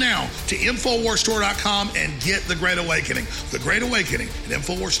 Go now to InfoWarsStore.com and get The Great Awakening. The Great Awakening at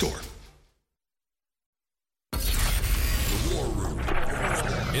InfoWars Store. The War Room.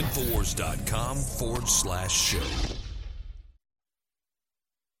 InfoWars.com/show.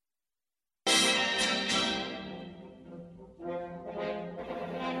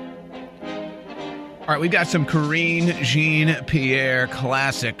 All right, we've got some Karine Jean-Pierre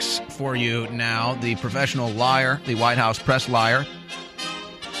classics for you now. The professional liar, the White House press liar.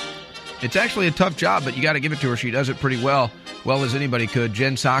 It's actually a tough job, but you got to give it to her. She does it pretty well as anybody could.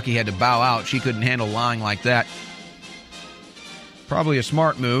 Jen Psaki had to bow out. She couldn't handle lying like that. Probably a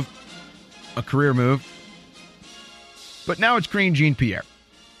smart move, a career move. But now it's Karine Jean-Pierre.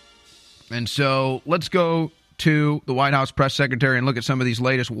 And so let's go to the White House press secretary and look at some of these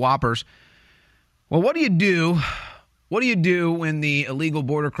latest whoppers. Well, what do you do? What do you do when the illegal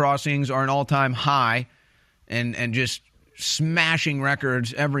border crossings are an all-time high and just smashing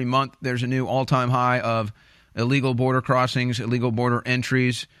records every month? There's a new all-time high of illegal border crossings, illegal border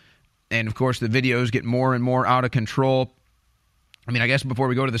entries, and, of course, the videos get more and more out of control. I mean, I guess before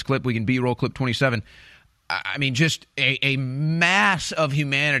we go to this clip, we can B-roll clip 27. I mean, just a mass of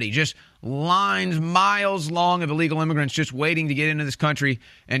humanity, just lines miles long of illegal immigrants just waiting to get into this country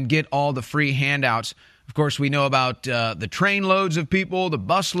and get all the free handouts. Of course, we know about the train loads of people, the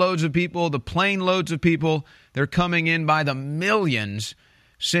bus loads of people, the plane loads of people. They're coming in by the millions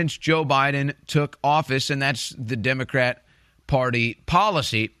since Joe Biden took office, and that's the Democrat Party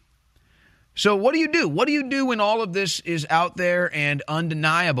policy. So what do you do? What do you do when all of this is out there and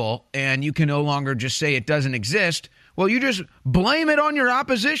undeniable and you can no longer just say it doesn't exist? Well, you just blame it on your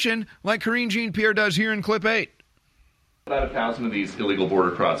opposition like Karine Jean-Pierre does here in Clip 8. About 1,000 of these illegal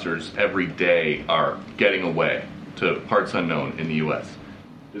border crossers every day are getting away to parts unknown in the U.S.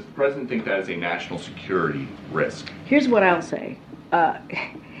 Does the president think that is a national security risk? Here's what I'll say.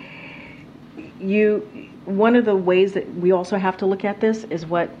 One of the ways that we also have to look at this is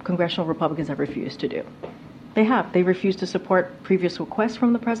what congressional Republicans have refused to do. They refused to support previous requests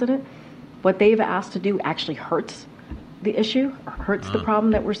from the president. What they've asked to do actually hurts the issue, hurts the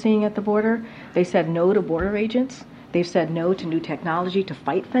problem that we're seeing at the border. They said no to border agents. They've said no to new technology to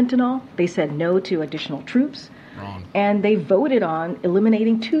fight fentanyl. They said no to additional troops. Wrong. And they voted on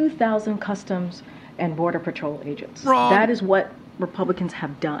eliminating 2,000 Customs and Border Patrol agents. Wrong. That is what Republicans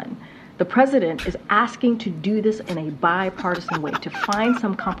have done. The president is asking to do this in a bipartisan way, to find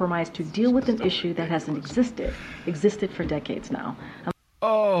some compromise to deal with an issue that hasn't existed for decades now.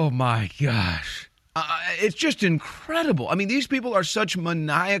 Oh, my gosh. It's just incredible. I mean, these people are such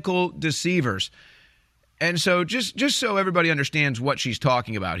maniacal deceivers. And so just so everybody understands what she's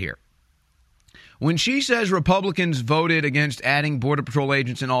talking about here. When she says Republicans voted against adding Border Patrol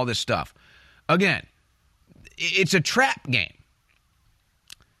agents and all this stuff, again, it's a trap game.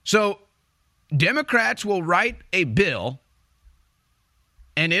 So Democrats will write a bill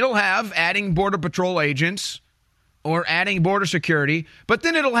and it'll have adding Border Patrol agents or adding border security, but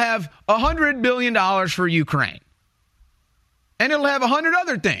then it'll have $100 billion for Ukraine. And it'll have 100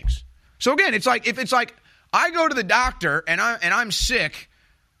 other things. So again, if I go to the doctor and I'm sick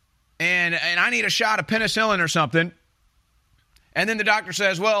and I need a shot of penicillin or something, and then the doctor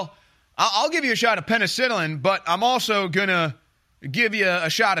says, well, I'll give you a shot of penicillin, but I'm also going to give you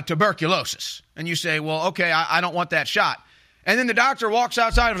a shot of tuberculosis. And you say, well, okay, I don't want that shot. And then the doctor walks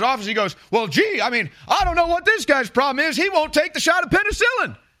outside of his office. He goes, well, gee, I don't know what this guy's problem is. He won't take the shot of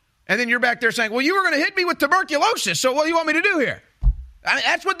penicillin. And then you're back there saying, well, you were going to hit me with tuberculosis. So what do you want me to do here? I mean,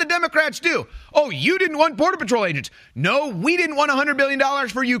 that's what the Democrats do. Oh, you didn't want Border Patrol agents. No, we didn't want $100 billion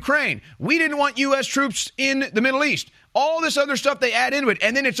for Ukraine. We didn't want U.S. troops in the Middle East. All this other stuff they add into it.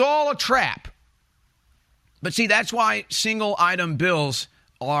 And then it's all a trap. But see, that's why single item bills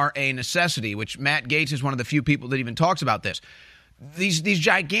are a necessity, which Matt Gaetz is one of the few people that even talks about this. These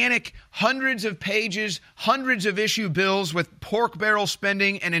gigantic hundreds of pages, hundreds of issue bills with pork barrel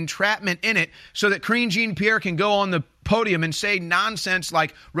spending and entrapment in it so that Karine Jean-Pierre can go on the podium and say nonsense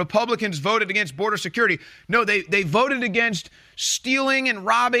like Republicans voted against border security. No, they voted against stealing and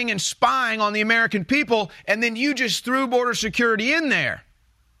robbing and spying on the American people, and then you just threw border security in there.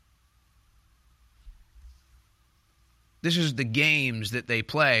 This is the games that they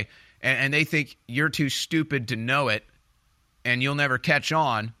play, and they think you're too stupid to know it, and you'll never catch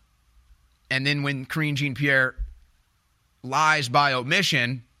on. And then when Karine Jean-Pierre lies by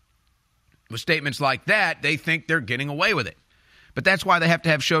omission with statements like that, they think they're getting away with it. But that's why they have to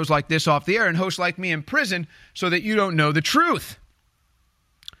have shows like this off the air and hosts like me in prison so that you don't know the truth.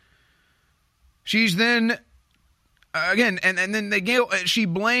 She's then... Again, and then she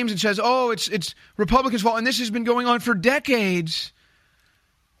blames and says, oh, it's Republicans' fault, and this has been going on for decades.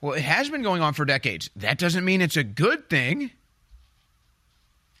 Well, it has been going on for decades. That doesn't mean it's a good thing.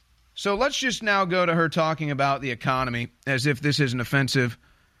 So let's just now go to her talking about the economy as if this isn't offensive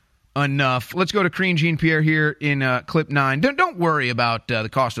enough. Let's go to Karine Jean-Pierre here in Clip 9. Don't worry about the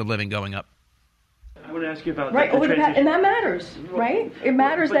cost of living going up. I want to ask you about right, and that matters, right? It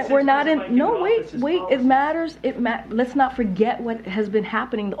matters that we're not in. No, wait. It matters. Let's not forget what has been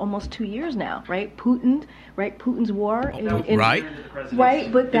happening almost 2 years now, right? Putin's war, right?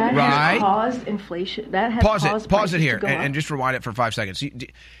 But that has caused inflation. That has pause it here, and just rewind it for 5 seconds.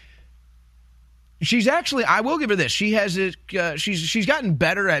 She's actually, I will give her this. She has she's gotten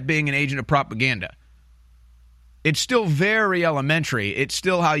better at being an agent of propaganda. It's still very elementary. It's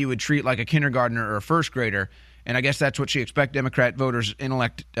still how you would treat like a kindergartner or a first grader. And I guess that's what she expects Democrat voters'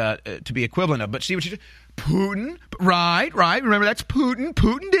 intellect to be equivalent of. But see what she did? Putin, right. Remember, that's Putin.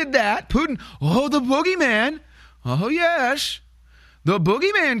 Putin did that. Putin, oh, the boogeyman. Oh, yes. The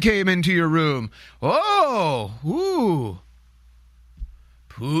boogeyman came into your room. Oh, ooh.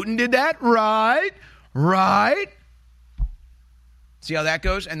 Putin did that, right. See how that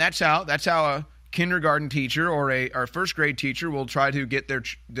goes? And that's how kindergarten teacher or our first grade teacher will try to get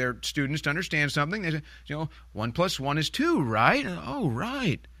their students to understand something. They say, 1 + 1 is 2, right? Oh,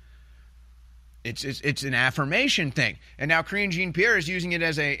 right. It's an affirmation thing. And now Karine Jean-Pierre is using it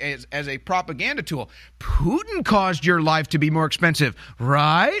as a propaganda tool. Putin caused your life to be more expensive,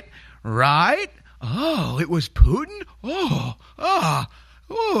 right? Right? Oh, it was Putin? Oh.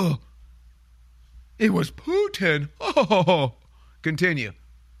 It was Putin. Oh. Continue.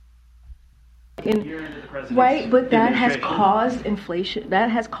 Right, but that has caused inflation.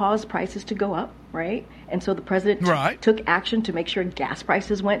 That has caused prices to go up, right? And so the president took action to make sure gas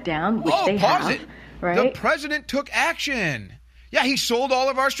prices went down, which they have. Right? The president took action. Yeah, he sold all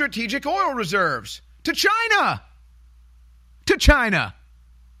of our strategic oil reserves to China. To China.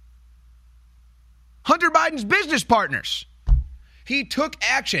 Hunter Biden's business partners. He took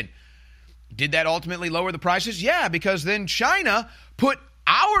action. Did that ultimately lower the prices? Yeah, because then China put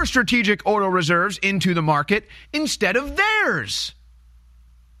our strategic oil reserves into the market instead of theirs.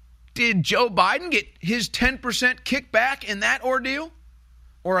 Did Joe Biden get his 10% kickback in that ordeal?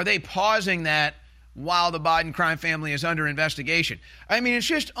 Or are they pausing that while the Biden crime family is under investigation? I mean, it's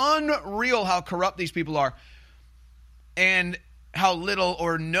just unreal how corrupt these people are and how little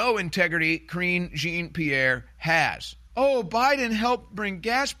or no integrity Karine Jean-Pierre has. Oh, Biden helped bring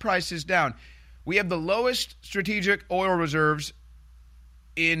gas prices down. We have the lowest strategic oil reserves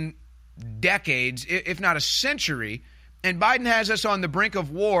in decades, if not a century, and Biden has us on the brink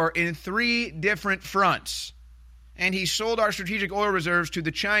of war in 3 different fronts. And he sold our strategic oil reserves to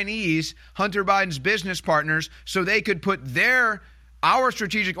the Chinese, Hunter Biden's business partners, so they could put our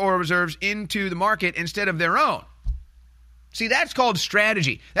strategic oil reserves into the market instead of their own. See, that's called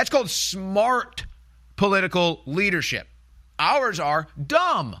strategy. That's called smart political leadership. Ours are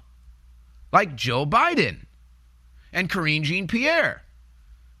dumb, like Joe Biden and Karine Jean-Pierre.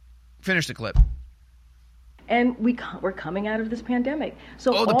 Finish the clip. And we're coming out of this pandemic.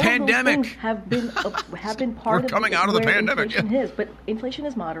 So the all pandemic of those things have been part of coming out of the pandemic. Inflation is, but inflation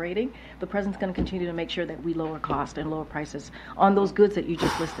is moderating. The president's going to continue to make sure that we lower cost and lower prices on those goods that you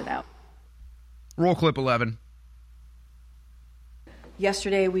just listed out. Roll clip 11.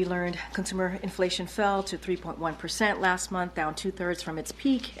 Yesterday, we learned consumer inflation fell to 3.1% last month, down 2/3 from its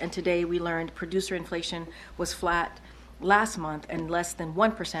peak. And today, we learned producer inflation was flat last month and less than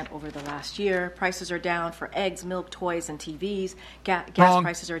 1% over the last year. Prices are down for eggs, milk, toys, and TVs. Gas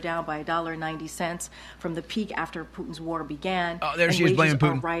prices are down by $1.90 from the peak after Putin's war began. Oh, there she is blaming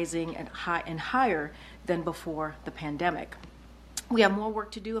Putin. Wages are rising and higher than before the pandemic. We have more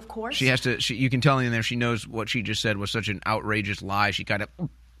work to do, of course. She has to. You can tell in there she knows what she just said was such an outrageous lie. She kind of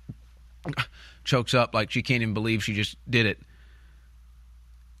chokes up like she can't even believe she just did it.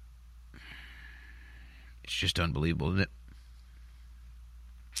 It's just unbelievable, isn't it?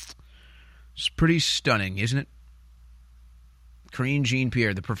 It's pretty stunning, isn't it? Karine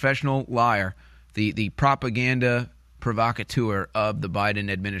Jean-Pierre, the professional liar, the propaganda provocateur of the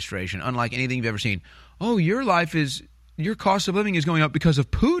Biden administration, unlike anything you've ever seen. Oh, your cost of living is going up because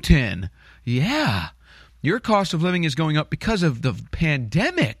of Putin. Yeah. Your cost of living is going up because of the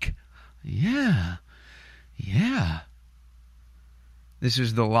pandemic. Yeah. This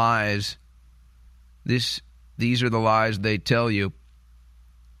is the lies. These are the lies they tell you.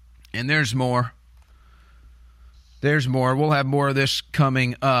 And there's more. We'll have more of this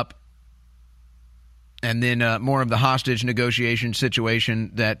coming up. And then more of the hostage negotiation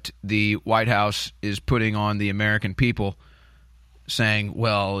situation that the White House is putting on the American people, saying,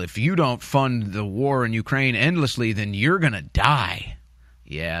 well, if you don't fund the war in Ukraine endlessly, then you're going to die.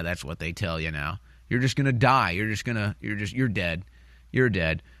 Yeah, that's what they tell you now. You're just going to die. You're dead. You're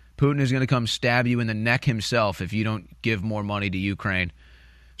dead. Putin is going to come stab you in the neck himself if you don't give more money to Ukraine.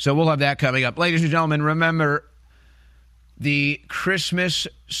 So we'll have that coming up. Ladies and gentlemen, remember, the Christmas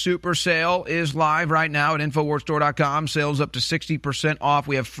super sale is live right now at InfoWarsStore.com. Sales up to 60% off.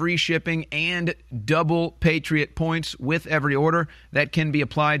 We have free shipping and double Patriot points with every order that can be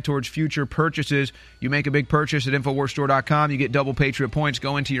applied towards future purchases. You make a big purchase at InfoWarsStore.com, you get double Patriot points,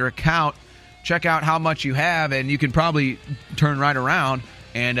 go into your account, check out how much you have, and you can probably turn right around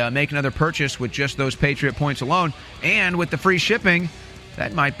and make another purchase with just those Patriot points alone. And with the free shipping,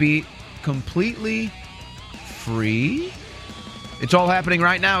 that might be completely free. It's all happening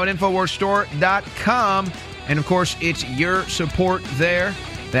right now at InfoWarsStore.com. And, of course, it's your support there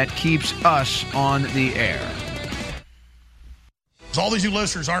that keeps us on the air. All these new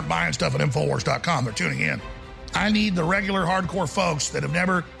listeners aren't buying stuff at InfoWars.com. They're tuning in. I need the regular hardcore folks that have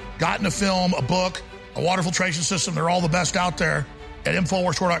never gotten a film, a book, a water filtration system. They're all the best out there at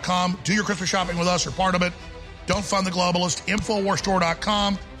InfoWarsStore.com. Do your Christmas shopping with us or part of it. Don't fund the globalist.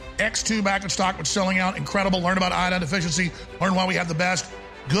 InfoWarsStore.com. X2 back in stock but selling out. Incredible. Learn about iodine deficiency. Learn why we have the best.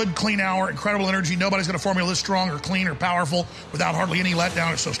 Good, clean hour, incredible energy. Nobody's got a formula this strong or clean or powerful without hardly any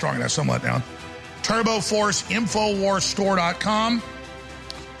letdown. It's so strong it has some letdown. Turbo Force, InfoWarsStore.com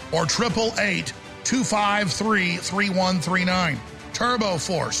or 888-253-3139. Turbo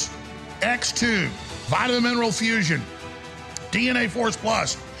Force, X2, Vitamin Mineral Fusion, DNA Force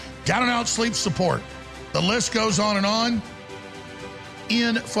Plus, Down and Out Sleep Support. The list goes on and on.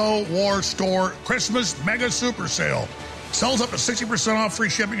 InfoWars Store Christmas Mega Super Sale. Sells up to 60% off, free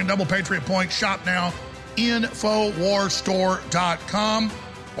shipping, and double Patriot points. Shop now. InfoWarsStore.com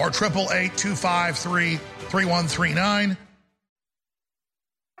or 888-253-3139.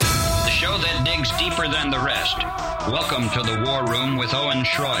 The show that digs deeper than the rest. Welcome to the War Room with Owen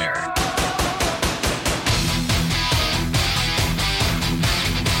Schroyer.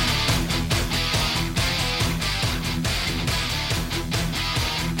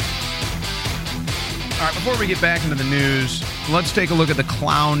 All right, before we get back into the news, let's take a look at the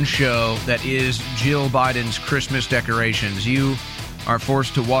clown show that is Jill Biden's Christmas decorations. You are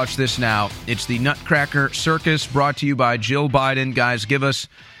forced to watch this now. It's the Nutcracker Circus, brought to you by Jill Biden. Guys, give us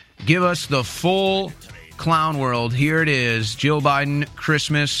the full clown world. Here it is, Jill Biden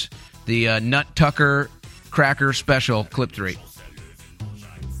Christmas, the Nut Tucker Cracker Special, Clip 3.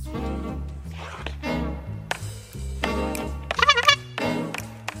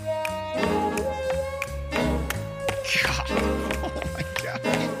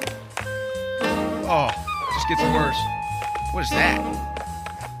 Oh, it just gets worse. What is that?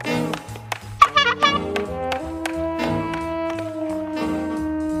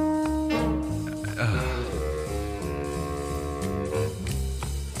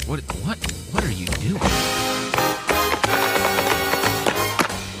 What are you doing?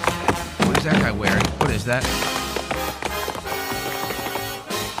 What is that guy wearing? What is that?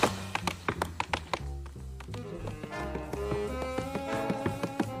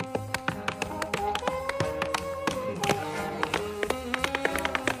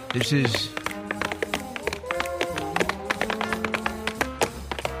 This is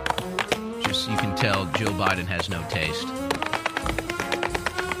just, you can tell Joe Biden has no taste.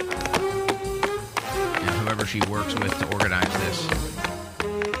 And whoever she works with to organize this,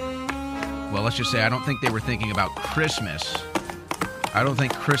 well, let's just say I don't think they were thinking about Christmas. I don't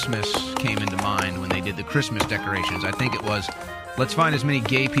think Christmas came into mind when they did the Christmas decorations. I think it was, let's find as many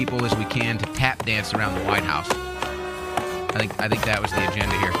gay people as we can to tap dance around the White House. I think that was the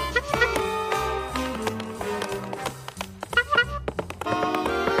agenda here.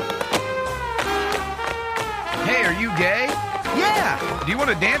 Hey, are you gay? Yeah. Do you want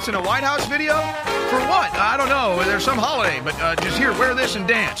to dance in a White House video? For what? I don't know. There's some holiday, but just here, wear this and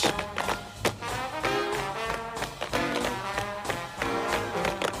dance.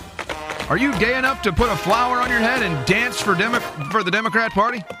 Are you gay enough to put a flower on your head and dance for the Democrat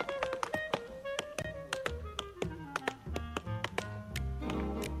Party?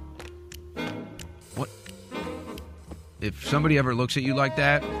 If somebody ever looks at you like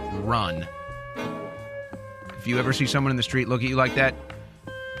that, run. If you ever see someone in the street look at you like that,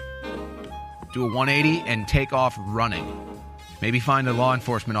 do a 180 and take off running. Maybe find a law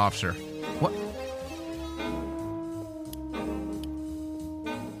enforcement officer. What?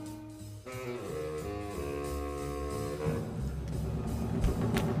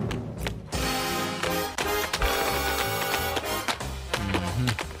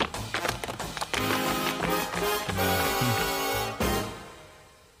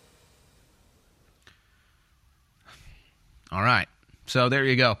 All right. So there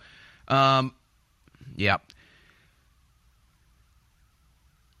you go. Yeah.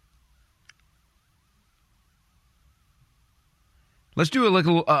 Let's do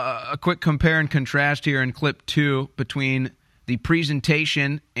a quick compare and contrast here in clip 2 between the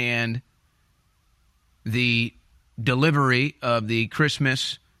presentation and the delivery of the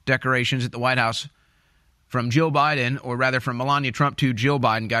Christmas decorations at the White House from Jill Biden, or rather from Melania Trump to Jill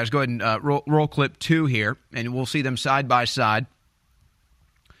Biden. Guys, go ahead and roll clip 2 here, and we'll see them side by side.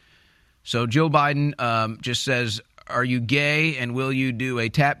 So Jill Biden just says, are you gay, and will you do a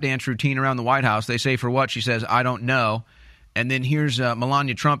tap dance routine around the White House? They say, for what? She says, I don't know. And then here's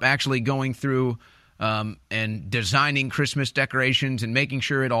Melania Trump actually going through and designing Christmas decorations and making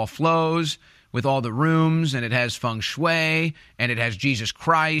sure it all flows with all the rooms, and it has feng shui, and it has Jesus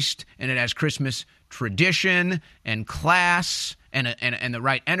Christ, and it has Christmas tradition and class and the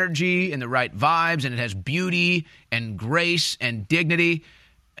right energy and the right vibes, and it has beauty and grace and dignity.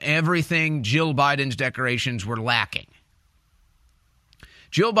 Everything Jill Biden's decorations were lacking.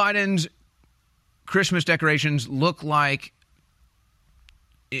 Jill Biden's Christmas decorations look like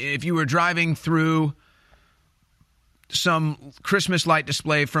if you were driving through some Christmas light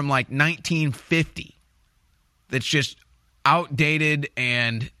display from like 1950 that's just outdated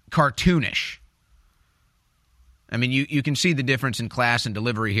and cartoonish. I mean, you can see the difference in class and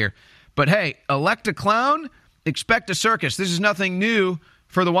delivery here. But hey, elect a clown, expect a circus. This is nothing new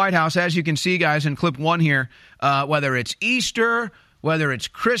for the White House, as you can see, guys, in clip 1 here. Whether it's Easter, whether it's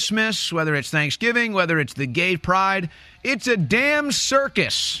Christmas, whether it's Thanksgiving, whether it's the gay pride, it's a damn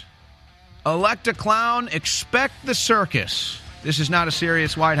circus. Elect a clown, expect the circus. This is not a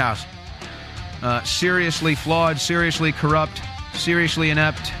serious White House. Seriously flawed, seriously corrupt, seriously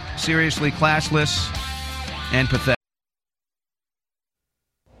inept, seriously classless, and pathetic.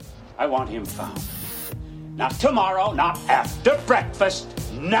 I want him found. Not tomorrow, not after breakfast,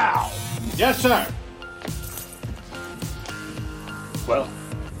 now. Yes, sir. Well,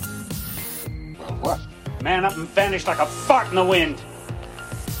 what? Man up and vanish like a fart in the wind.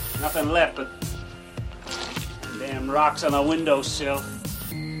 Nothing left but damn rocks on the windowsill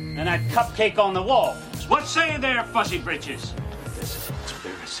and that cupcake on the wall. What say you there, Fuzzy Britches? This is a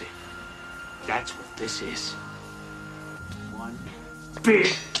conspiracy. That's what this is. One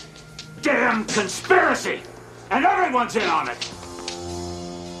big damn conspiracy, and everyone's in on it.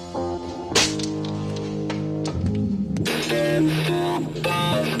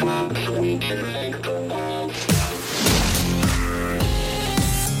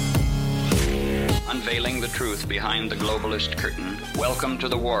 Unveiling the truth behind the globalist curtain. Welcome to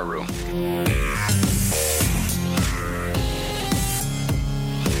the War Room.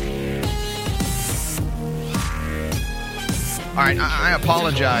 All right, I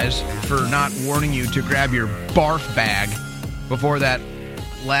apologize for not warning you to grab your barf bag before that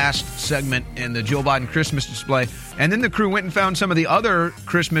last segment in the Joe Biden Christmas display. And then the crew went and found some of the other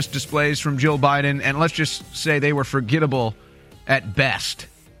Christmas displays from Jill Biden, and let's just say they were forgettable at best.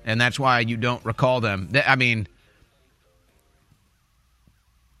 And that's why you don't recall them. I mean,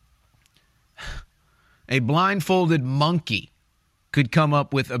 a blindfolded monkey could come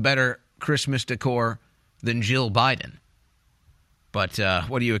up with a better Christmas decor than Jill Biden. But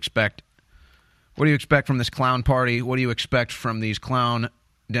what do you expect? What do you expect from this clown party? What do you expect from these clown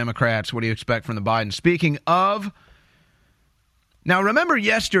Democrats? What do you expect from the Bidens? Speaking of, now remember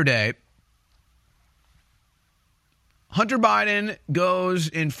yesterday, Hunter Biden goes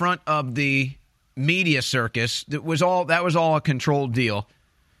in front of the media circus. That was all a controlled deal.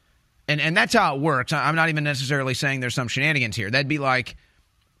 And that's how it works. I'm not even necessarily saying there's some shenanigans here. That'd be like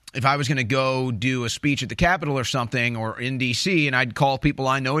if I was going to go do a speech at the Capitol or something, or in D.C., and I'd call people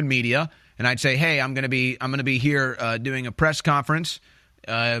I know in media, and I'd say, "Hey, I'm going to be here doing a press conference.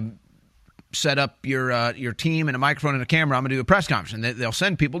 Set up your team and a microphone and a camera. I'm going to do a press conference," and they'll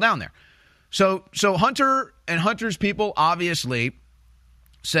send people down there. So Hunter and Hunter's people obviously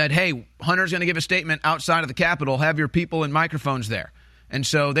said, "Hey, Hunter's going to give a statement outside of the Capitol. Have your people and microphones there." And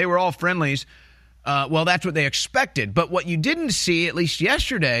so they were all friendlies. Well, that's what they expected. But what you didn't see, at least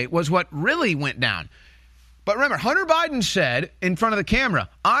yesterday, was what really went down. But remember, Hunter Biden said in front of the camera,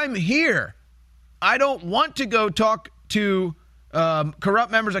 "I'm here. I don't want to go talk to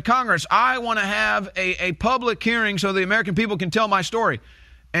corrupt members of Congress. I want to have a public hearing so the American people can tell my story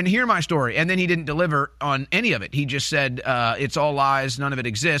and hear my story." And then he didn't deliver on any of it. He just said it's all lies. None of it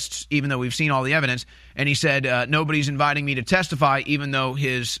exists, even though we've seen all the evidence. And he said nobody's inviting me to testify, even though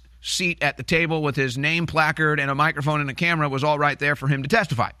his seat at the table with his name placard and a microphone and a camera was all right there for him to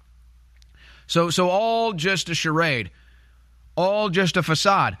testify. So all just a charade, all just a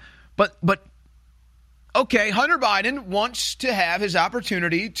facade. But okay, Hunter Biden wants to have his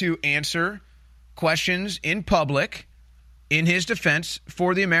opportunity to answer questions in public in his defense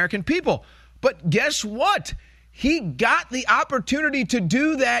for the American people. But guess what? He got the opportunity to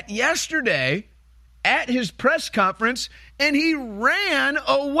do that yesterday at his press conference, and he ran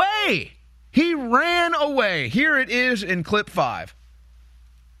away. He ran away. Here it is in clip 5.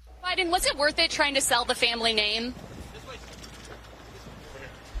 Biden, was it worth it trying to sell the family name?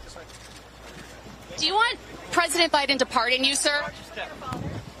 Do you want President Biden to pardon you, sir?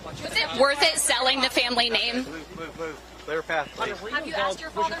 Was it worth it selling the family name? Move. Clear path, please. Have you asked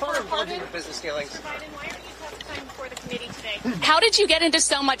your father for a pardon? Business dealings. Mr. Biden, why aren't you testifying before the committee today? How did you get into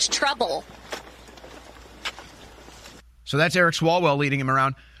so much trouble? So that's Eric Swalwell leading him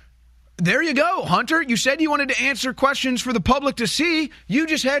around. There you go, Hunter. You said you wanted to answer questions for the public to see. You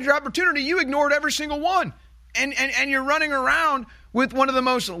just had your opportunity. You ignored every single one. And you're running around with one of the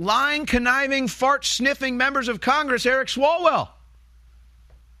most lying, conniving, fart-sniffing members of Congress, Eric Swalwell.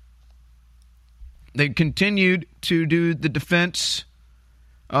 They continued to do the defense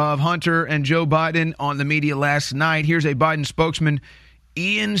of Hunter and Joe Biden on the media last night. Here's a Biden spokesman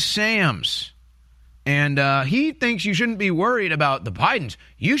Ian Sams. And he thinks you shouldn't be worried about the Bidens.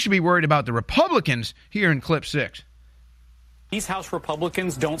 You should be worried about the Republicans here in clip 6. These House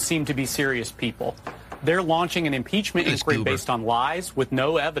Republicans don't seem to be serious people. They're launching an impeachment inquiry based on lies with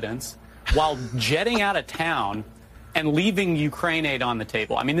no evidence while jetting out of town and leaving Ukraine aid on the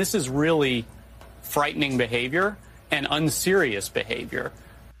table. I mean, this is really frightening behavior and unserious behavior.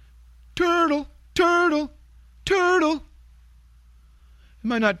 Turtle, turtle, turtle.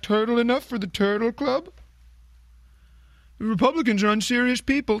 Am I not turtle enough for the Turtle Club? The Republicans are unserious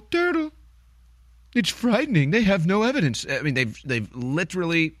people. Turtle. It's frightening. They have no evidence. I mean, they've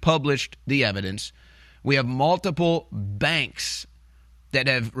literally published the evidence. We have multiple banks that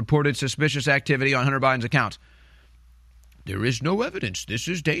have reported suspicious activity on Hunter Biden's accounts. There is no evidence. This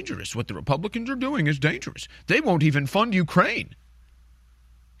is dangerous. What the Republicans are doing is dangerous. They won't even fund Ukraine.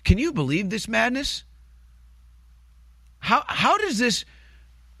 Can you believe this madness? How does this...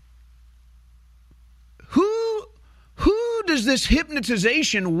 Who does this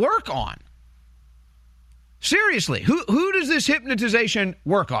hypnotization work on? Seriously, who does this hypnotization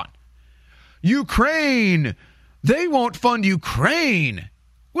work on? Ukraine. They won't fund Ukraine.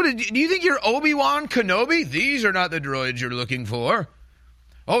 Do you think you're Obi-Wan Kenobi? These are not the droids you're looking for.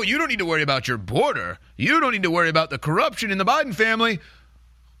 Oh, you don't need to worry about your border. You don't need to worry about the corruption in the Biden family.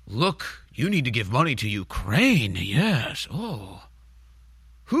 Look, you need to give money to Ukraine. Yes. Oh.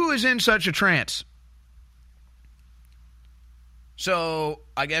 Who is in such a trance? So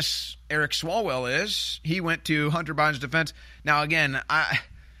I guess Eric Swalwell is. He went to Hunter Biden's defense. Now, again,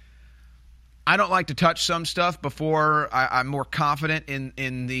 I don't like to touch some stuff before I'm more confident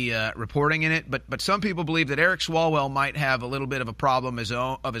in the reporting in it. But some people believe that Eric Swalwell might have a little bit of a problem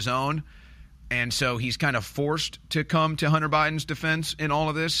of his own. And so he's kind of forced to come to Hunter Biden's defense in all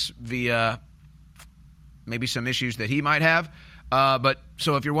of this via maybe some issues that he might have. But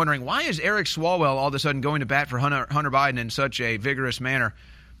so if you're wondering, why is Eric Swalwell all of a sudden going to bat for Hunter Biden in such a vigorous manner?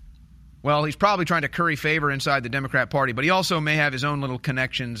 Well, he's probably trying to curry favor inside the Democrat Party, but he also may have his own little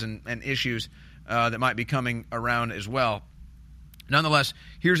connections and issues that might be coming around as well. Nonetheless,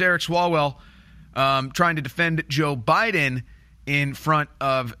 here's Eric Swalwell trying to defend Joe Biden in front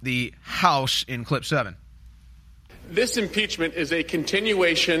of the House in clip 7. This impeachment is a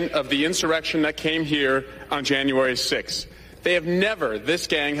continuation of the insurrection that came here on January 6th. This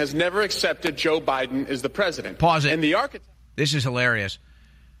gang has never accepted Joe Biden as the president. Pause it. And this is hilarious.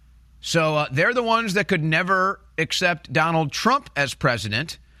 So they're the ones that could never accept Donald Trump as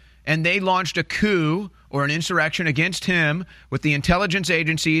president, and they launched a coup or an insurrection against him with the intelligence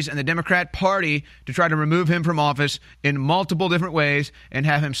agencies and the Democrat Party to try to remove him from office in multiple different ways and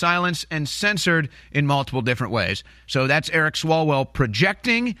have him silenced and censored in multiple different ways. So that's Eric Swalwell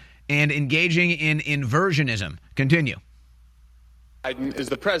projecting and engaging in inversionism. Continue. Biden is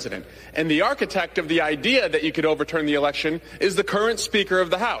the president. And the architect of the idea that you could overturn the election is the current Speaker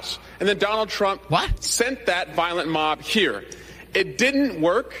of the House. And then Donald Trump sent that violent mob here. It didn't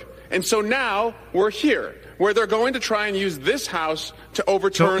work, and so now we're here, where they're going to try and use this House to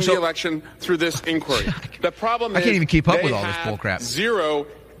overturn the election through this inquiry. The problem is I can't even keep up with all this bullcrap. Zero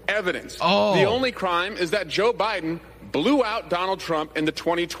evidence. Oh. The only crime is that Joe Biden blew out Donald Trump in the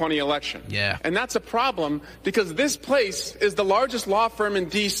 2020 election. Yeah. And that's a problem because this place is the largest law firm in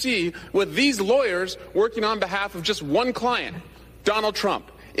D.C. with these lawyers working on behalf of just one client, Donald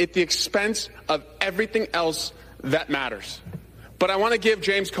Trump, at the expense of everything else that matters. But I want to give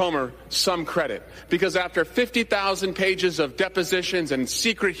James Comer some credit because after 50,000 pages of depositions and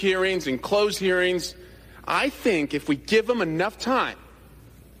secret hearings and closed hearings, I think if we give him enough time,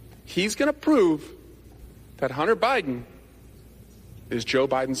 he's going to prove that Hunter Biden is Joe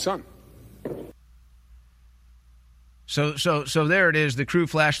Biden's son. So there it is. The crew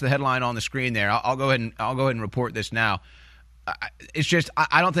flashed the headline on the screen there. I'll go ahead and report this now. It's just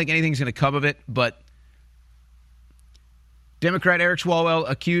I don't think anything's going to come of it. But Democrat Eric Swalwell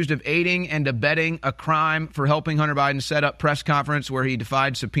accused of aiding and abetting a crime for helping Hunter Biden set up press conference where he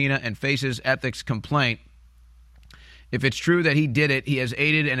defied subpoena and faces ethics complaint. If it's true that he did it, he has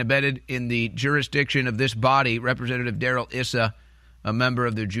aided and abetted in the jurisdiction of this body, Representative Darrell Issa, a member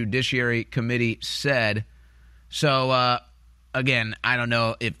of the Judiciary Committee, said. So, again, I don't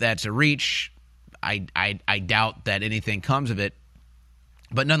know if that's a reach. I doubt that anything comes of it.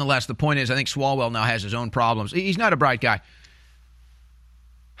 But nonetheless, the point is I think Swalwell now has his own problems. He's not a bright guy.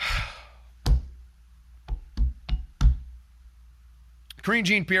 Karine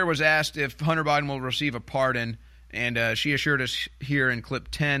Jean-Pierre was asked if Hunter Biden will receive a pardon. And she assured us here in clip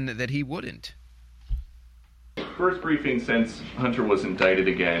 10 that he wouldn't. First briefing since Hunter was indicted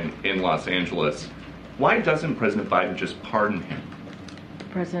again in Los Angeles. Why doesn't President Biden just pardon him?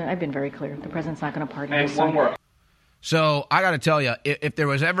 President, I've been very clear. The president's not going to pardon his And son. one more. So I got to tell you, if there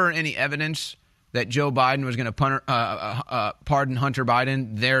was ever any evidence that Joe Biden was going to pardon Hunter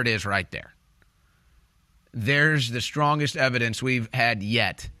Biden, there it is right there. There's the strongest evidence we've had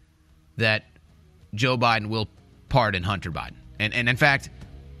yet that Joe Biden will pardon Hunter Biden. And in fact,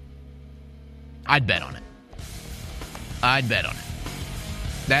 I'd bet on it. I'd bet on it.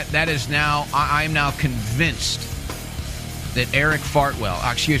 That is now, I am now convinced that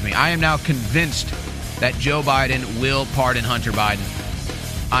I am now convinced that Joe Biden will pardon Hunter Biden.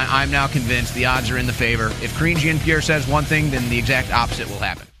 I'm now convinced the odds are in the favor. If Karine Jean-Pierre says one thing, then the exact opposite will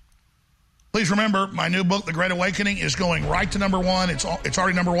happen. Please remember, my new book, The Great Awakening, is going right to number one. It's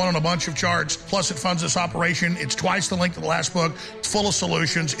already number one on a bunch of charts. Plus, it funds this operation. It's twice the length of the last book. It's full of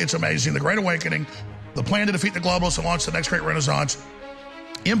solutions. It's amazing. The Great Awakening, the plan to defeat the globalists and launch the next great renaissance.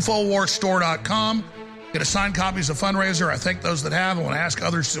 InfoWarsStore.com. Get a signed copies of Fundraiser. I thank those that have. I want to ask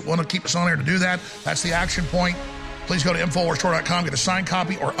others that want to keep us on air to do that. That's the action point. Please go to InfoWarsStore.com. Get a signed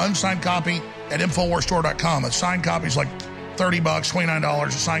copy or unsigned copy at InfoWarsStore.com. A signed copy is like $30, $29.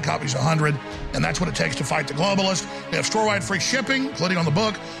 A signed copy is $100. And that's what it takes to fight the globalists. They have store-wide free shipping, including on the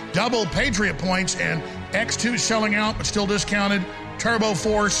book, double Patriot points, and X2 selling out but still discounted. Turbo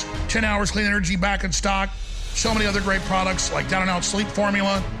Force, 10 hours clean energy back in stock. So many other great products like Down and Out Sleep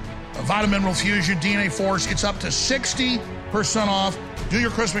Formula, Vitamin Mineral Fusion, DNA Force. It's up to 60% off. Do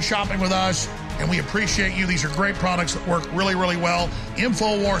your Christmas shopping with us, and we appreciate you. These are great products that work really, really well.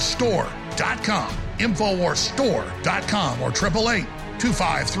 InfoWarsStore.com. InfoWarsStore.com or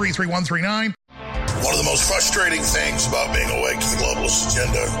 888-253-3139. One of the most frustrating things about being awake to the globalist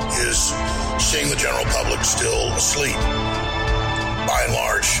agenda is seeing the general public still asleep. By and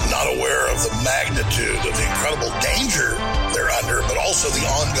large, not aware of the magnitude of the incredible danger they're under, but also the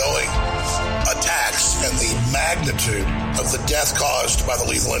ongoing attacks and the magnitude of the death caused by the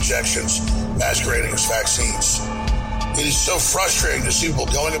lethal injections masquerading as vaccines. It is so frustrating to see people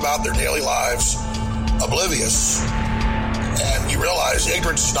going about their daily lives oblivious. And you realize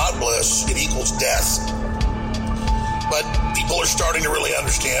ignorance is not bliss, it equals death. But people are starting to really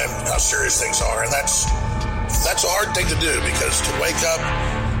understand how serious things are, and that's a hard thing to do, because to wake up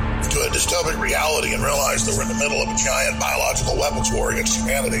to a dystopic reality and realize that we're in the middle of a giant biological weapons war against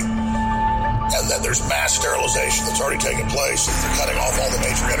humanity, and that there's mass sterilization that's already taken place, and they're cutting off all the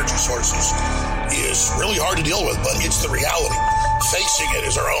major energy sources, is really hard to deal with, but it's the reality. Facing it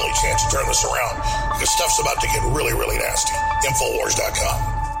is our only chance to turn this around, because stuff's about to get really, really nasty. Infowars.com.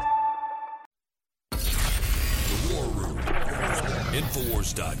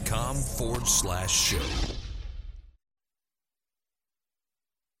 Infowars.com/show.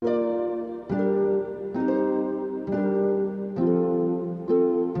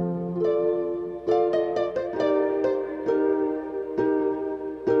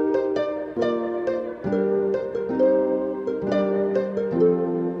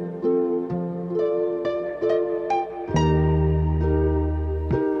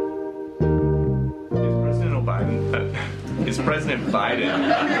 Is President Biden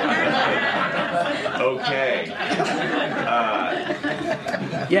okay?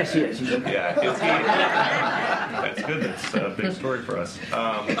 Yes, he is. Yeah, is he? That's good. That's a big story for us.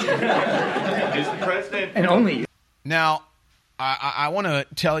 Is the president... And only... Now, I want to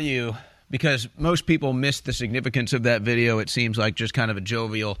tell you, because most people miss the significance of that video. It seems like just kind of a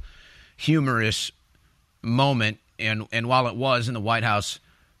jovial, humorous moment. And while it was in the White House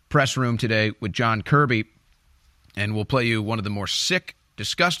press room today with John Kirby, and we'll play you one of the more sick,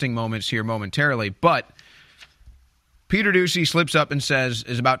 disgusting moments here momentarily, but Peter Doocy slips up and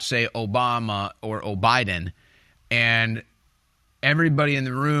is about to say Obama or O'Biden, and everybody in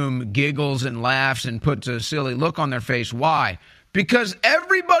the room giggles and laughs and puts a silly look on their face. Why? Because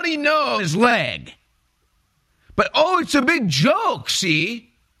everybody knows his leg. But, it's a big joke, see?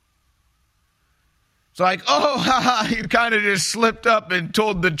 It's like, you kind of just slipped up and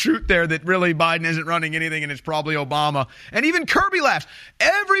told the truth there that really Biden isn't running anything and it's probably Obama. And even Kirby laughs.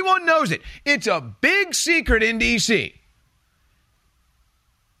 Everyone knows it. It's a big secret in D.C.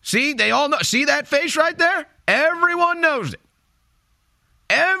 See, they all know. See that face right there? Everyone knows it.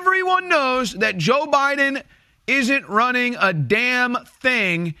 Everyone knows that Joe Biden isn't running a damn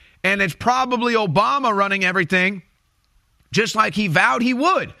thing, and it's probably Obama running everything, just like he vowed he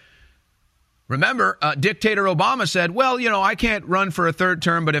would. Remember, dictator Obama said, I can't run for a third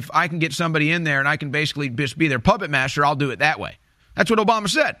term, but if I can get somebody in there and I can basically just be their puppet master, I'll do it that way. That's what Obama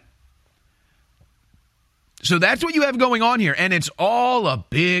said. So that's what you have going on here, and it's all a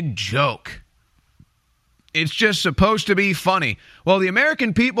big joke. It's just supposed to be funny. Well, the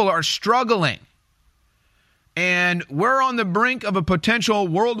American people are struggling. And we're on the brink of a potential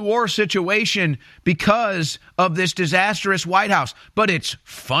World War situation because of this disastrous White House. But it's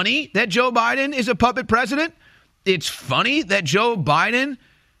funny that Joe Biden is a puppet president. It's funny that Joe Biden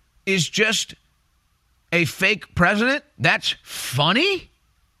is just a fake president. That's funny.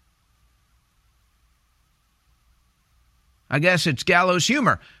 I guess it's gallows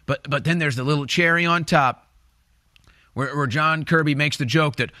humor. But then there's the little cherry on top where John Kirby makes the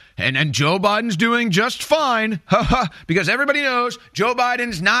joke that, and Joe Biden's doing just fine, because everybody knows Joe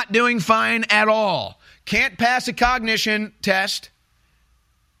Biden's not doing fine at all. Can't pass a cognition test,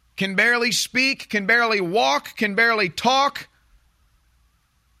 can barely speak, can barely walk, can barely talk.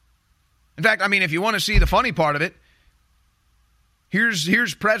 In fact, I mean, if you want to see the funny part of it,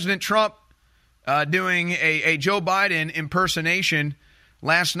 here's President Trump doing a Joe Biden impersonation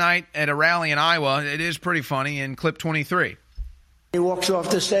last night at a rally in Iowa. It is pretty funny in clip 23. He walks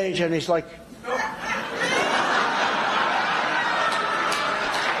off the stage and he's like,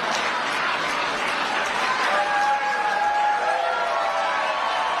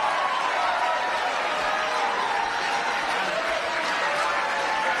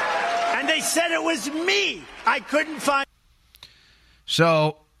 and they said it was me. I couldn't find.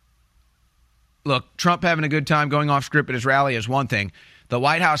 So, look, Trump having a good time going off script at his rally is one thing. The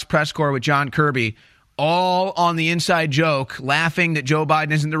White House press corps with John Kirby, all on the inside joke, laughing that Joe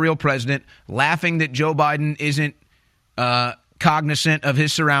Biden isn't the real president, laughing that Joe Biden isn't cognizant of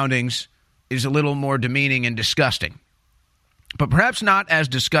his surroundings, is a little more demeaning and disgusting. But perhaps not as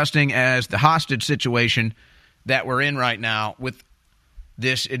disgusting as the hostage situation that we're in right now with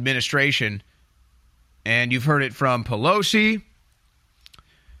this administration. And you've heard it from Pelosi.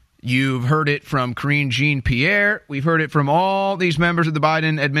 You've heard it from Karine Jean-Pierre. We've heard it from all these members of the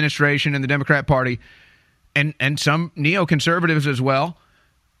Biden administration and the Democrat Party and some neoconservatives as well.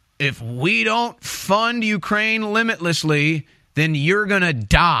 If we don't fund Ukraine limitlessly, then you're going to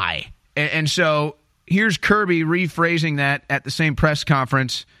die. And so here's Kirby rephrasing that at the same press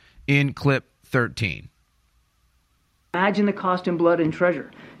conference in clip 13. Imagine the cost in blood and treasure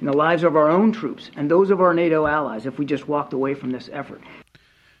in the lives of our own troops and those of our NATO allies if we just walked away from this effort.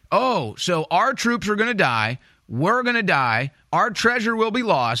 Oh, so our troops are going to die. We're going to die. Our treasure will be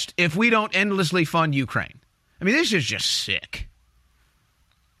lost if we don't endlessly fund Ukraine. I mean, this is just sick.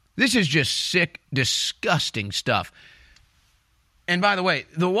 This is just sick, disgusting stuff. And by the way,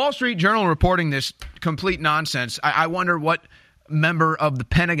 the Wall Street Journal reporting this complete nonsense, I wonder what member of the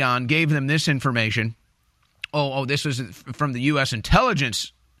Pentagon gave them this information. Oh, this was from the U.S.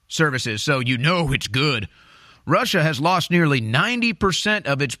 intelligence services, so you know it's good. Russia has lost nearly 90%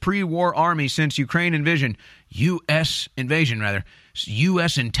 of its pre-war army since Ukraine invasion. U.S. intelligence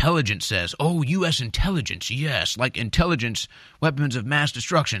says. Oh, U.S. intelligence, yes. Like intelligence, weapons of mass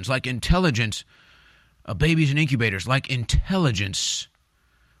destructions. Like intelligence, babies in incubators. Like intelligence,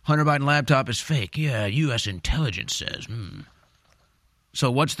 Hunter Biden laptop is fake. Yeah, U.S. intelligence says.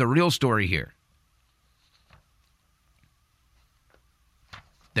 So what's the real story here?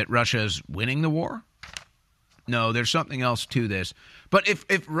 That Russia's winning the war? No, there's something else to this. But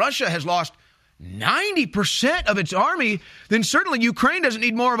if Russia has lost 90% of its army, then certainly Ukraine doesn't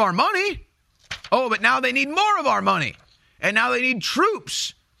need more of our money. Oh, but now they need more of our money. And now they need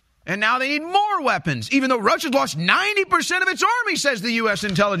troops. And now they need more weapons, even though Russia's lost 90% of its army, says the U.S.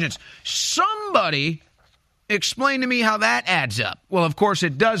 intelligence. Somebody explain to me how that adds up. Well, of course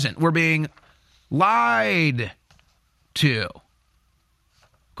it doesn't. We're being lied to.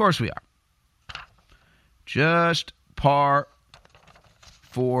 Of course we are. Just par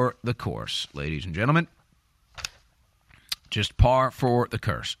for the course, ladies and gentlemen. Just par for the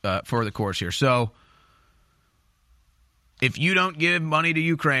course here. So, if you don't give money to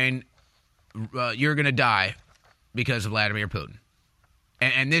Ukraine, you're going to die because of Vladimir Putin.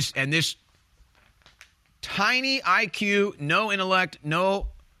 And this tiny IQ, no intellect, no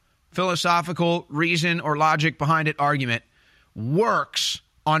philosophical reason or logic behind it argument works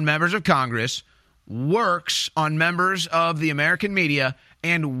on members of Congress, works on members of the American media,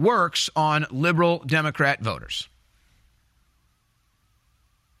 and works on liberal Democrat voters.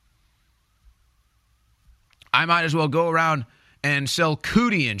 I might as well go around and sell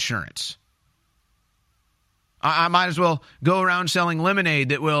cootie insurance. I might as well go around selling lemonade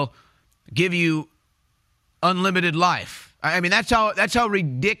that will give you unlimited life. I mean, that's how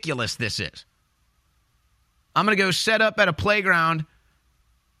ridiculous this is. I'm going to go set up at a playground.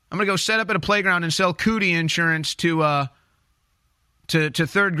 And sell cootie insurance to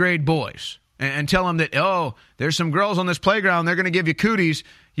third grade boys and tell them that, oh, there's some girls on this playground. They're going to give you cooties.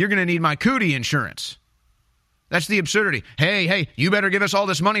 You're going to need my cootie insurance. That's the absurdity. Hey, you better give us all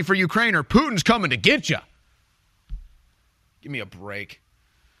this money for Ukraine or Putin's coming to get you. Give me a break.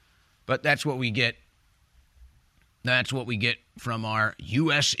 But that's what we get. That's what we get from our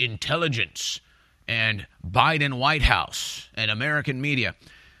U.S. intelligence and Biden White House and American media.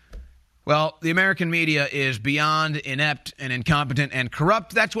 Well, the American media is beyond inept and incompetent and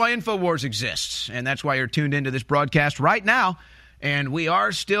corrupt. That's why InfoWars exists, and that's why you're tuned into this broadcast right now. And we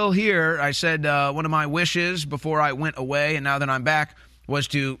are still here. I said one of my wishes before I went away, and now that I'm back, was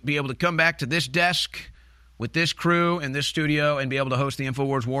to be able to come back to this desk with this crew in this studio and be able to host the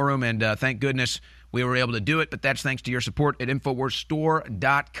InfoWars War Room, and thank goodness we were able to do it. But that's thanks to your support at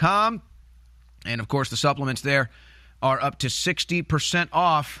InfoWarsStore.com. And, of course, the supplements there are up to 60%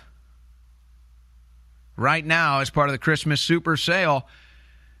 off right now as part of the Christmas Super Sale.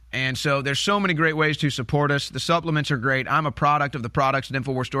 And so there's so many great ways to support us. The supplements are great. I'm a product of the products at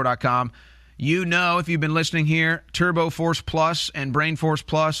InfoWarsStore.com. You know, if you've been listening here, Turbo Force Plus and Brain Force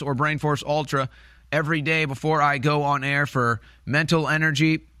Plus or Brain Force Ultra every day before I go on air for mental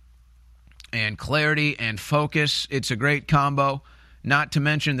energy and clarity and focus. It's a great combo. Not to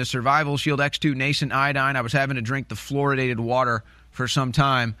mention the Survival Shield X2 Nascent Iodine. I was having to drink the fluoridated water for some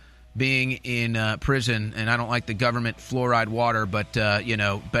time being in prison, and I don't like the government fluoride water, but,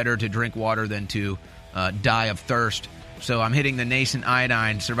 better to drink water than to die of thirst. So I'm hitting the Nascent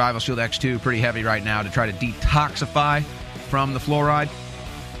Iodine Survival Shield X2 pretty heavy right now to try to detoxify from the fluoride.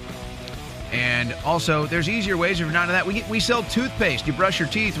 And also, there's easier ways if you're not into that. We sell toothpaste. You brush your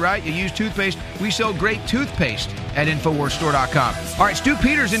teeth, right? You use toothpaste. We sell great toothpaste at InfoWarsStore.com. All right, Stu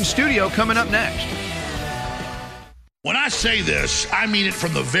Peters in studio coming up next. When I say this, I mean it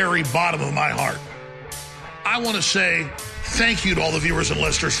from the very bottom of my heart. I want to say thank you to all the viewers and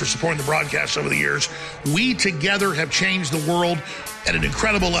listeners for supporting the broadcast over the years. We together have changed the world at an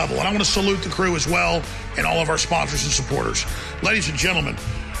incredible level. And I want to salute the crew as well and all of our sponsors and supporters. Ladies and gentlemen,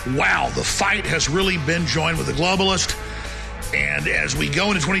 wow, the fight has really been joined with the globalist. And as we go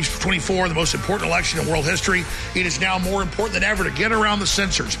into 2024, the most important election in world history, it is now more important than ever to get around the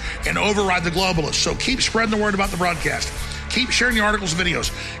censors and override the globalists. So keep spreading the word about the broadcast. Keep sharing the articles and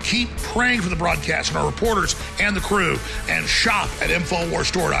videos. Keep praying for the broadcast and our reporters and the crew. And shop at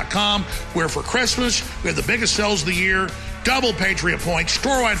InfoWarsStore.com, where for Christmas, we have the biggest sales of the year, double Patriot points,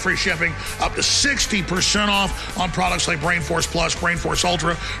 store-wide free shipping, up to 60% off on products like Brain Force Plus, Brain Force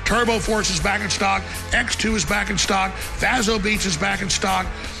Ultra. Turbo Force is back in stock. X2 is back in stock. Vaso Beats is back in stock.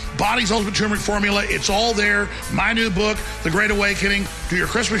 Body's Ultimate Turmeric Formula, it's all there. My new book, The Great Awakening. Do your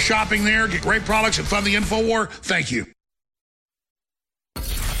Christmas shopping there. Get great products and fund the InfoWar. Thank you.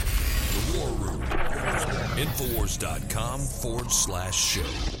 The War Room.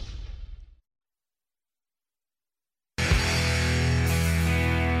 InfoWars.com/show.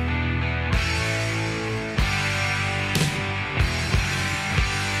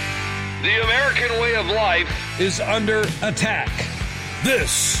 The American way of life is under attack.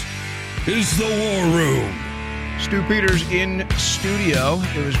 This is the War Room. Stu Peters in studio.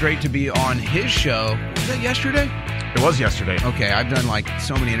 It was great to be on his show. Was that yesterday? It was yesterday. Okay, I've done like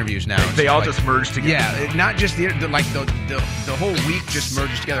so many interviews now. They all just merged together. Yeah, not just the whole week just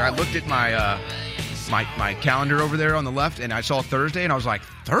merged together. I looked at my my calendar over there on the left, and I saw Thursday, and I was like,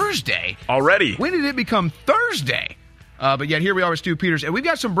 Thursday? Already? When did it become Thursday? But yet here we are with Stu Peters. And we've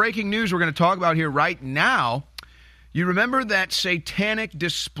got some breaking news we're going to talk about here right now. You remember that satanic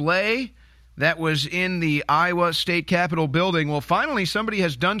display that was in the Iowa State Capitol building? Well, finally, somebody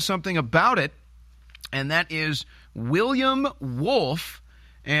has done something about it, and that is William Wolf.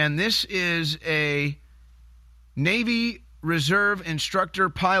 And this is a Navy Reserve instructor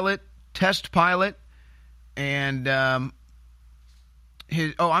pilot, test pilot, and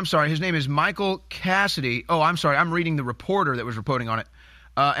his name is Michael Cassidy. Oh, I'm sorry, I'm reading the reporter that was reporting on it.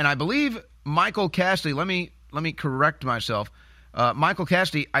 And I believe Michael Cassidy, let me correct myself. Michael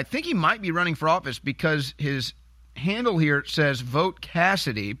Cassidy, I think he might be running for office because his handle here says Vote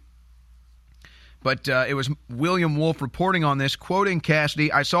Cassidy. But it was William Wolf reporting on this, quoting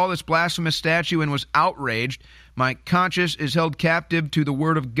Cassidy, "I saw this blasphemous statue and was outraged. My conscience is held captive to the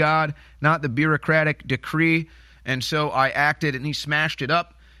word of God, not the bureaucratic decree. And so I acted," and he smashed it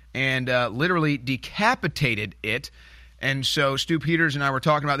up and literally decapitated it. And so Stu Peters and I were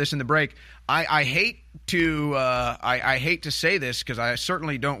talking about this in the break. I hate to say this because I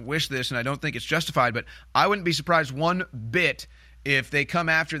certainly don't wish this and I don't think it's justified, but I wouldn't be surprised one bit if they come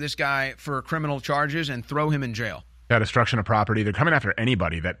after this guy for criminal charges and throw him in jail. Yeah, destruction of property. They're coming after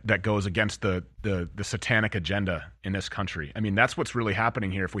anybody that goes against the satanic agenda in this country. I mean, that's what's really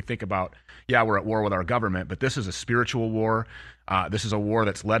happening here. If we think about, yeah, we're at war with our government, but this is a spiritual war. This is a war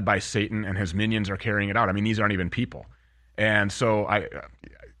that's led by Satan, and his minions are carrying it out. I mean, these aren't even people. And so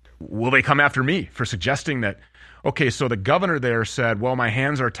will they come after me for suggesting that, okay, so the governor there said, well, my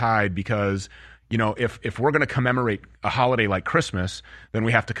hands are tied because, if we're going to commemorate a holiday like Christmas, then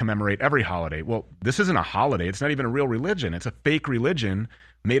we have to commemorate every holiday. Well, this isn't a holiday. It's not even a real religion. It's a fake religion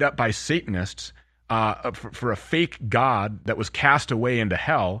made up by Satanists for a fake God that was cast away into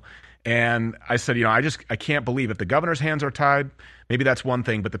hell. And I said, I can't believe if the governor's hands are tied, maybe that's one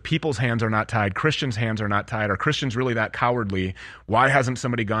thing, but the people's hands are not tied. Christians' hands are not tied. Are Christians really that cowardly? Why hasn't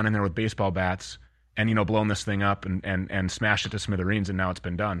somebody gone in there with baseball bats and, blown this thing up and smashed it to smithereens, and now it's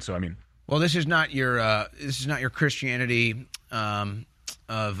been done? So, well, this is not your Christianity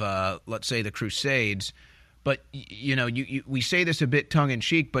of let's say the Crusades, but we say this a bit tongue in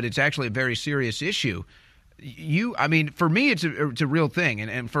cheek, but it's actually a very serious issue. For me, it's a real thing,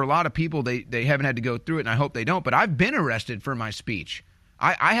 and for a lot of people, they haven't had to go through it, and I hope they don't. But I've been arrested for my speech.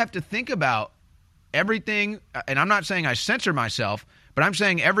 I have to think about everything, and I'm not saying I censor myself, but I'm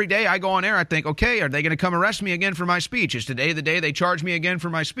saying every day I go on air, I think, okay, are they going to come arrest me again for my speech? Is today the day they charge me again for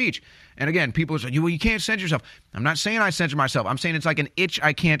my speech? And again, people say, well, you can't censor yourself. I'm not saying I censor myself. I'm saying it's like an itch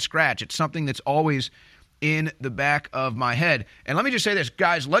I can't scratch. It's something that's always in the back of my head. And let me just say this,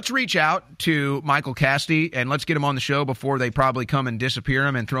 guys, let's reach out to Michael Cassidy and let's get him on the show before they probably come and disappear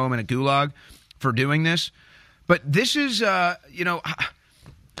him and throw him in a gulag for doing this. But this is,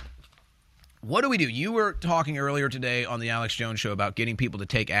 what do we do? You were talking earlier today on the Alex Jones Show about getting people to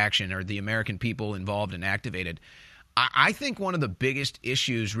take action, or the American people involved and activated. I think one of the biggest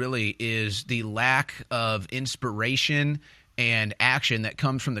issues really is the lack of inspiration and action that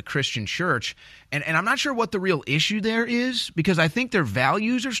comes from the Christian church. And I'm not sure what the real issue there is, because I think their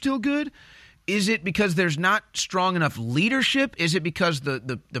values are still good. Is it because there's not strong enough leadership? Is it because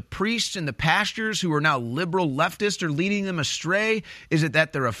the priests and the pastors who are now liberal leftists are leading them astray? Is it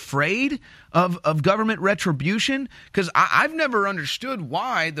that they're afraid of government retribution? Because I've never understood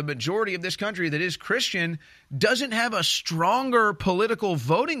why the majority of this country that is Christian doesn't have a stronger political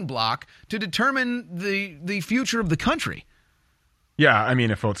voting bloc to determine the future of the country. Yeah,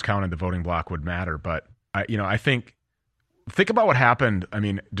 if votes counted, the voting bloc would matter. But, I think about what happened,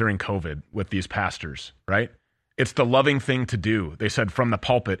 during COVID with these pastors, right? It's the loving thing to do. They said from the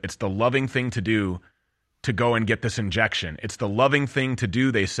pulpit, it's the loving thing to do to go and get this injection. It's the loving thing to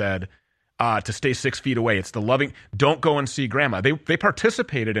do, they said, to stay 6 feet away. It's the loving, don't go and see grandma. They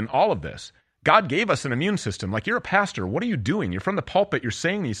participated in all of this. God gave us an immune system. Like, you're a pastor. What are you doing? You're from the pulpit. You're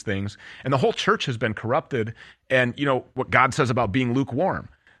saying these things. And the whole church has been corrupted. And, what God says about being lukewarm.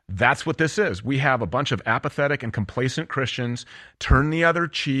 That's what this is. We have a bunch of apathetic and complacent Christians turn the other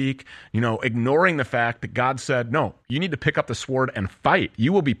cheek, ignoring the fact that God said, no, you need to pick up the sword and fight.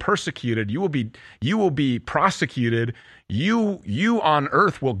 You will be persecuted. You will be prosecuted. You on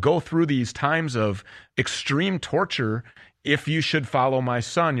earth will go through these times of extreme torture if you should follow my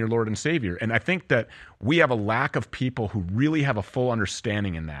son, your Lord and Savior. And I think that we have a lack of people who really have a full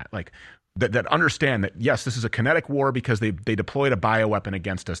understanding in that. Like, that understand that, yes, this is a kinetic war because they deployed a bioweapon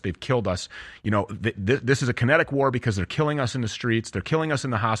against us. They've killed us. This is a kinetic war because they're killing us in the streets. They're killing us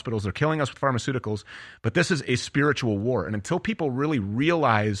in the hospitals. They're killing us with pharmaceuticals. But this is a spiritual war. And until people really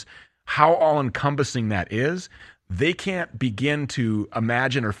realize how all-encompassing that is, they can't begin to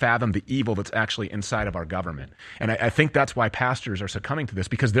imagine or fathom the evil that's actually inside of our government. And I think that's why pastors are succumbing to this,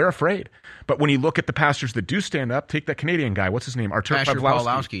 because they're afraid. But when you look at the pastors that do stand up, take that Canadian guy, what's his name? Pastor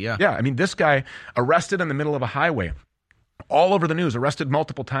Pawlowski, yeah. Yeah, this guy arrested in the middle of a highway, all over the news, arrested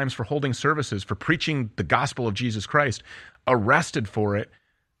multiple times for holding services, for preaching the gospel of Jesus Christ, arrested for it.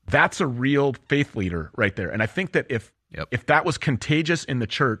 That's a real faith leader right there. And I think that if that was contagious in the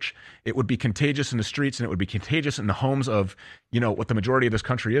church, it would be contagious in the streets, and it would be contagious in the homes of, what the majority of this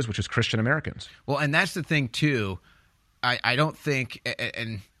country is, which is Christian Americans. Well, and that's the thing too. I don't think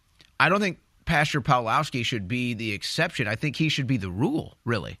Pastor Pawlowski should be the exception. I think he should be the rule,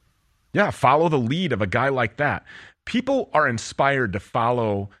 really. Yeah, follow the lead of a guy like that. People are inspired to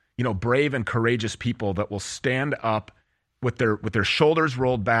follow, brave and courageous people that will stand up with their shoulders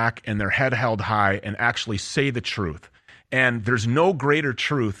rolled back and their head held high and actually say the truth. And there's no greater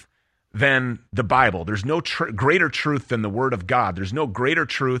truth than the Bible. There's no greater truth than the Word of God. There's no greater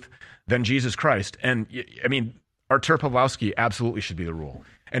truth than Jesus Christ. And Artur Pawlowski absolutely should be the rule.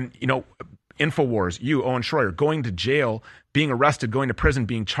 And, InfoWars, you, Owen Schroyer, going to jail, being arrested, going to prison,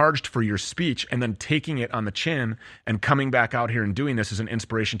 being charged for your speech, and then taking it on the chin and coming back out here and doing this is an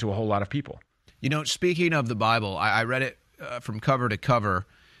inspiration to a whole lot of people. Speaking of the Bible, I read it from cover to cover.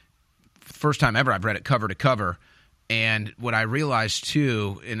 First time ever I've read it cover to cover. And what I realized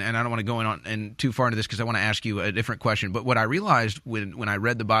too, and I don't want to go in too far into this because I want to ask you a different question, but what I realized when I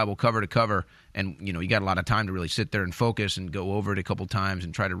read the Bible cover to cover, and you got a lot of time to really sit there and focus and go over it a couple times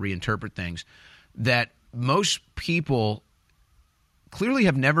and try to reinterpret things, that most people clearly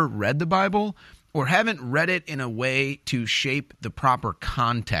have never read the Bible or haven't read it in a way to shape the proper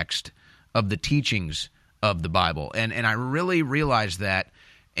context of the teachings of the Bible. And I really realized that.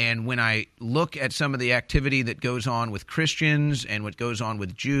 And when I look at some of the activity that goes on with Christians and what goes on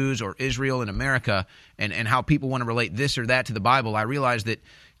with Jews or Israel in America and how people want to relate this or that to the Bible, I realize that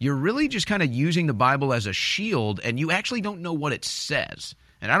you're really just kind of using the Bible as a shield, and you actually don't know what it says.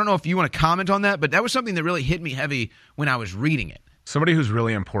 And I don't know if you want to comment on that, but that was something that really hit me heavy when I was reading it. Somebody who's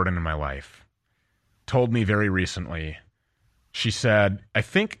really important in my life told me very recently, she said, I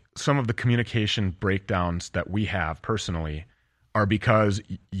think some of the communication breakdowns that we have personally are because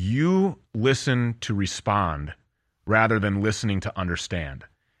you listen to respond rather than listening to understand.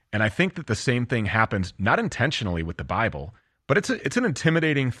 And I think that the same thing happens, not intentionally with the Bible, but it's an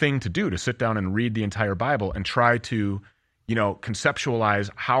intimidating thing to do, to sit down and read the entire Bible and try to, conceptualize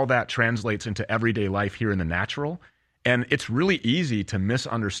how that translates into everyday life here in the natural. And it's really easy to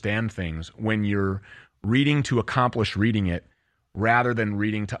misunderstand things when you're reading to accomplish reading it rather than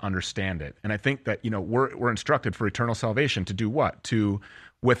reading to understand it. And I think that, we're instructed for eternal salvation to do what? To,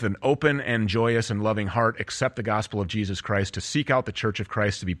 with an open and joyous and loving heart, accept the gospel of Jesus Christ, to seek out the church of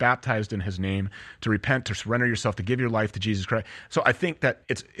Christ, to be baptized in his name, to repent, to surrender yourself, to give your life to Jesus Christ. So I think that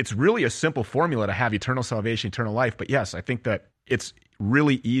it's really a simple formula to have eternal salvation, eternal life. But yes, I think that it's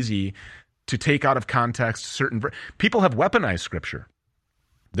really easy to take out of context certain... People have weaponized Scripture.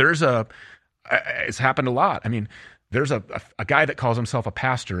 It's happened a lot. I mean, there's a guy that calls himself a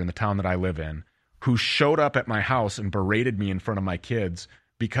pastor in the town that I live in who showed up at my house and berated me in front of my kids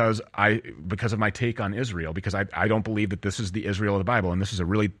because of my take on Israel, because I don't believe that this is the Israel of the Bible, and this is a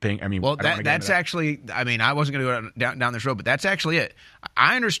really thing. I mean, well, that's actually, I wasn't going to go down this road, but that's actually it.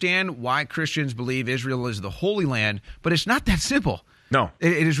 I understand why Christians believe Israel is the Holy Land, but it's not that simple. No,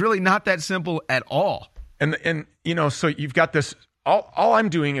 it is really not that simple at all. And so you've got this. All I'm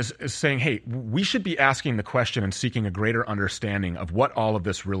doing is saying, hey, we should be asking the question and seeking a greater understanding of what all of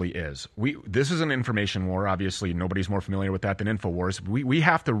this really is. This is an information war. Obviously, nobody's more familiar with that than InfoWars. We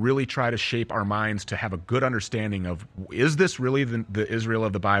have to really try to shape our minds to have a good understanding of, is this really the Israel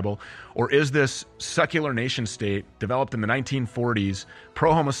of the Bible, or is this secular nation state developed in the 1940s,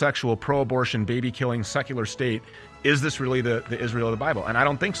 pro-homosexual, pro-abortion, baby-killing secular state? Is this really the Israel of the Bible? And I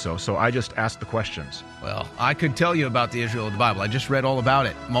don't think so. So I just asked the questions. Well, I could tell you about the Israel of the Bible. I just read all about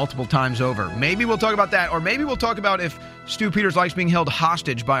it multiple times over. Maybe we'll talk about that, or maybe we'll talk about if Stu Peters likes being held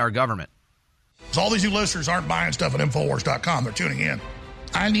hostage by our government. All these new listeners aren't buying stuff at Infowars.com. They're tuning in.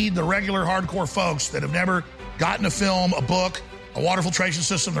 I need the regular hardcore folks that have never gotten a film, a book, a water filtration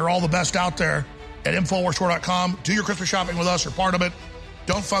system. They're all the best out there at InfoWarsStore.com. Do your Christmas shopping with us or part of it.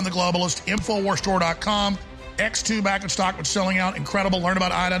 Don't fund the globalist. InfoWarsStore.com. X2 back in stock, but selling out. Incredible. Learn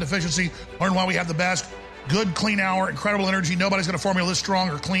about iodine deficiency. Learn why we have the best. Good, clean hour. Incredible energy. Nobody's got a formula this strong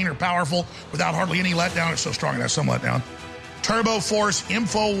or clean or powerful without hardly any letdown. It's so strong it has some letdown. Turbo Force,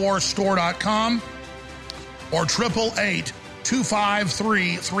 InfoWarsStore.com or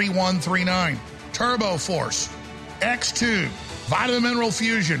 888-253-3139. Turbo Force, X2, Vitamin Mineral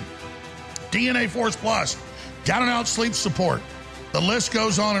Fusion, DNA Force Plus, down and out sleep support. The list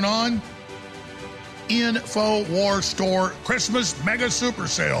goes on and on. InfoWars Store Christmas Mega Super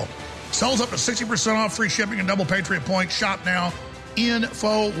Sale. Sells up to 60% off, free shipping, and double Patriot points. Shop now.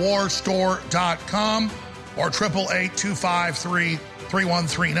 InfoWarsStore.com or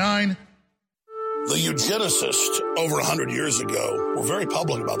 888-253-3139. The eugenicists over 100 years ago were very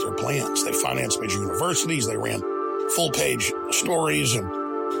public about their plans. They financed major universities. They ran full-page stories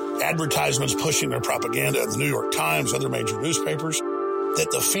and advertisements pushing their propaganda in the New York Times, other major newspapers, that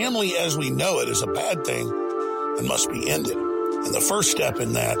the family as we know it is a bad thing and must be ended. And the first step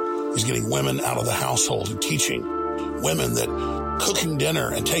in that is getting women out of the household and teaching women that cooking dinner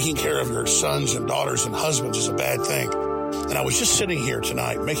and taking care of your sons and daughters and husbands is a bad thing. And I was just sitting here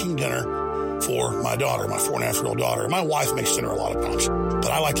tonight making dinner for my daughter, my 4.5-year-old daughter. My wife makes dinner a lot of times, but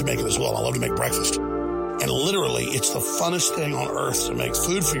I like to make it as well. I love to make breakfast. And literally, it's the funnest thing on earth to make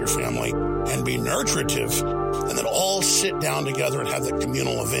food for your family and be nurturative, and then all sit down together and have that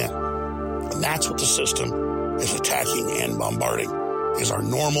communal event. And that's what the system is attacking and bombarding, is our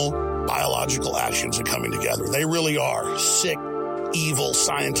normal biological actions are coming together. They really are sick, evil,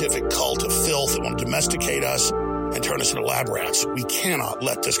 scientific cult of filth that want to domesticate us and turn us into lab rats. We cannot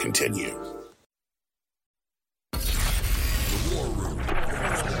let this continue.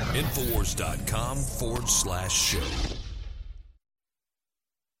 Infowars.com/show.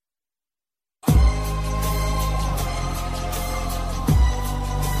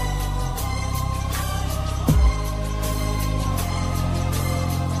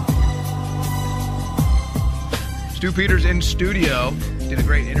 Stu Peters in studio. Did a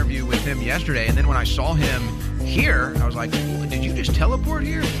great interview with him yesterday, and then when I saw him here, I was like, did you just teleport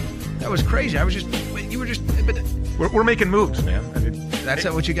here? That was crazy. We're making moves, man. That's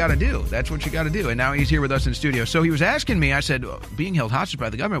what you got to do. That's what you got to do. And now he's here with us in studio. So he was asking me, I said, being held hostage by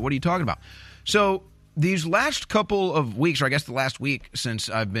the government, what are you talking about? So these last couple of weeks, or I guess the last week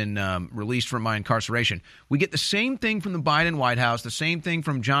since I've been released from my incarceration, we get the same thing from the Biden White House, the same thing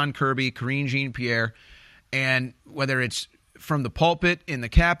from John Kirby, Karine Jean-Pierre, and whether it's from the pulpit in the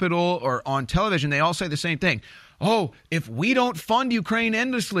Capitol or on television, they all say the same thing. Oh, if we don't fund Ukraine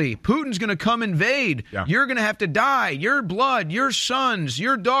endlessly, Putin's going to come invade. Yeah. You're going to have to die. Your blood, your sons,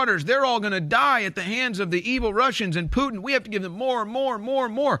 your daughters, they're all going to die at the hands of the evil Russians and Putin. We have to give them more and more and more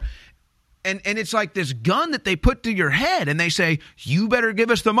and more. And it's like this gun that they put to your head, and they say, you better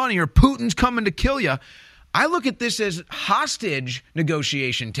give us the money or Putin's coming to kill you. I look at this as hostage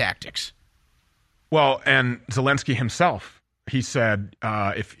negotiation tactics. Well, and Zelensky himself, he said,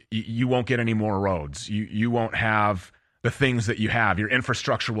 if you won't get any more roads, you won't have the things that you have. Your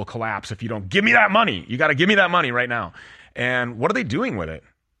infrastructure will collapse if you don't give me that money. You got to give me that money right now. And what are they doing with it?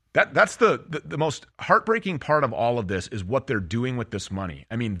 That's the most heartbreaking part of all of this is what they're doing with this money.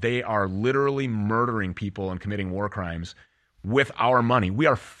 I mean, they are literally murdering people and committing war crimes with our money. We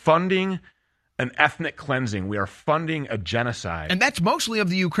are funding an ethnic cleansing. We are funding a genocide. And that's mostly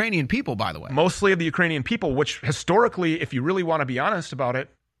of the Ukrainian people, by the way. Mostly of the Ukrainian people, which historically, if you really want to be honest about it,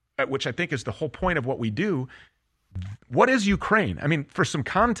 which I think is the whole point of what we do, what is Ukraine? I mean, for some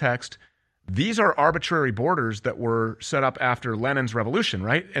context, these are arbitrary borders that were set up after Lenin's revolution,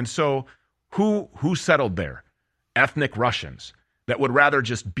 right? And so who settled there? Ethnic Russians that would rather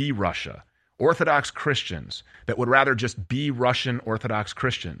just be Russia. Orthodox Christians that would rather just be Russian Orthodox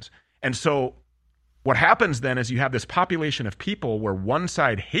Christians. And so what happens then is you have this population of people where one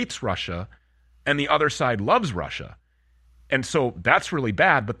side hates Russia and the other side loves Russia. And so that's really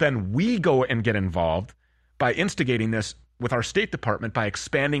bad. But then we go and get involved by instigating this with our State Department by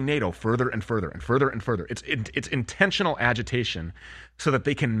expanding NATO further and further and further and further. It's intentional agitation so that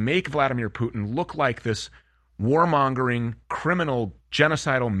they can make Vladimir Putin look like this warmongering, criminal,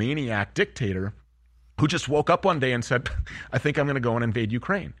 genocidal maniac dictator who just woke up one day and said, I think I'm going to go and invade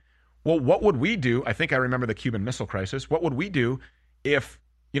Ukraine. Well, what would we do? I think I remember the Cuban Missile Crisis. What would we do if,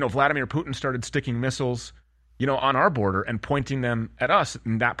 Vladimir Putin started sticking missiles, on our border and pointing them at us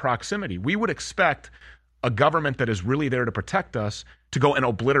in that proximity? We would expect a government that is really there to protect us to go and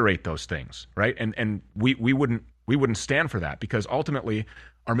obliterate those things, right? And we wouldn't stand for that because ultimately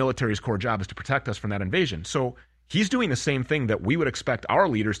our military's core job is to protect us from that invasion. So he's doing the same thing that we would expect our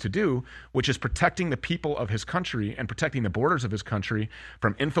leaders to do, which is protecting the people of his country and protecting the borders of his country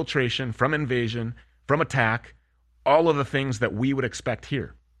from infiltration, from invasion, from attack, all of the things that we would expect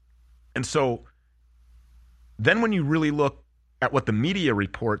here. And so then when you really look at what the media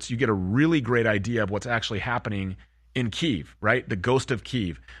reports, you get a really great idea of what's actually happening in Kyiv, right? The ghost of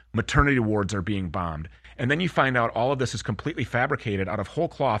Kyiv. Maternity wards are being bombed. And then you find out all of this is completely fabricated out of whole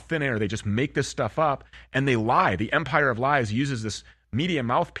cloth, thin air. They just make this stuff up and they lie. The empire of lies uses this media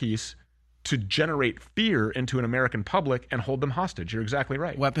mouthpiece to generate fear into an American public and hold them hostage. You're exactly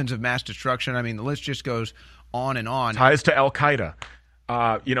right. Weapons of mass destruction. I mean, the list just goes on and on. Ties to Al-Qaeda.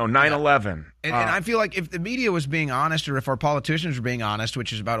 9/11. And I feel like if the media was being honest, or if our politicians were being honest,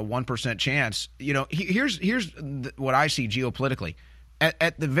 which is about a 1% chance, here's what I see geopolitically.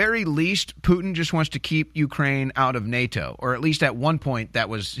 At the very least, Putin just wants to keep Ukraine out of NATO, or at least at one point that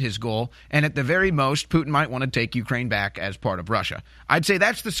was his goal. And at the very most, Putin might want to take Ukraine back as part of Russia. I'd say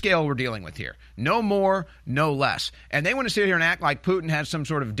that's the scale we're dealing with here. No more, no less. And they want to sit here and act like Putin has some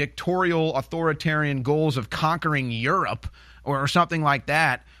sort of dictatorial, authoritarian goals of conquering Europe or something like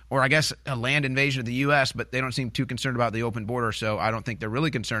that, or I guess a land invasion of the U.S., but they don't seem too concerned about the open border, so I don't think they're really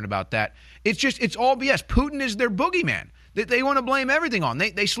concerned about that. It's all BS. Putin is their boogeyman. They want to blame everything on.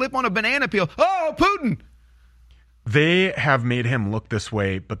 They slip on a banana peel. Oh, Putin! They have made him look this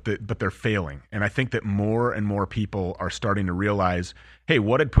way, but they're failing. And I think that more and more people are starting to realize, hey,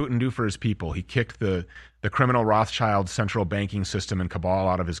 what did Putin do for his people? He kicked the criminal Rothschild central banking system and cabal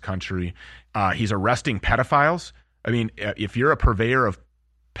out of his country. He's arresting pedophiles. I mean, if you're a purveyor of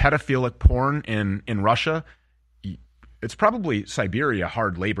pedophilic porn in Russia, it's probably Siberia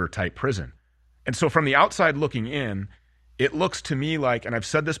hard labor type prison. And so from the outside looking in, it looks to me like, and I've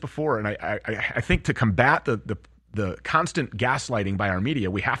said this before, and I think to combat the the constant gaslighting by our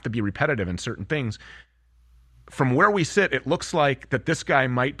media. We have to be repetitive in certain things. From where we sit, it looks like that this guy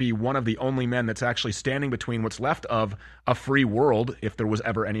might be one of the only men that's actually standing between what's left of a free world, if there was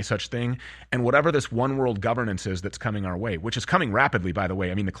ever any such thing, and whatever this one world governance is that's coming our way, which is coming rapidly, by the way.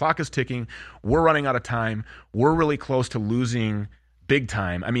 I mean, the clock is ticking. We're running out of time. We're really close to losing big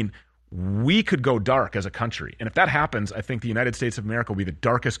time. I mean, we could go dark as a country. And if that happens, I think the United States of America will be the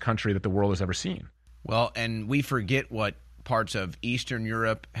darkest country that the world has ever seen. Well, and we forget what parts of Eastern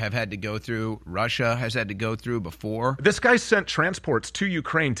Europe have had to go through. Russia has had to go through before. This guy sent transports to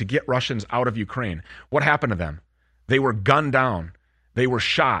Ukraine to get Russians out of Ukraine. What happened to them? They were gunned down. They were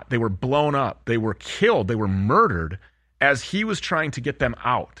shot. They were blown up. They were killed. They were murdered as he was trying to get them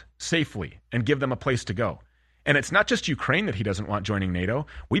out safely and give them a place to go. And it's not just Ukraine that he doesn't want joining NATO.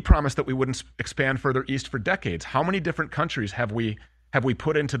 We promised that we wouldn't expand further east for decades. How many different countries have we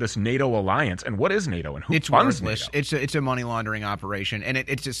put into this NATO alliance? And what is NATO? And who funds NATO? It's a money laundering operation, and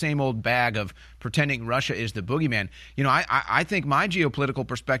it's the same old bag of pretending Russia is the boogeyman. You know, I think my geopolitical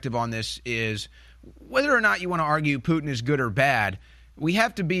perspective on this is whether or not you want to argue Putin is good or bad. We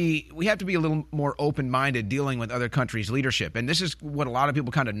have to be a little more open-minded dealing with other countries' leadership. And this is what a lot of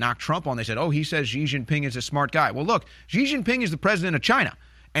people kind of knock Trump on. They said, oh, he says Xi Jinping is a smart guy. Well, look, Xi Jinping is the president of China,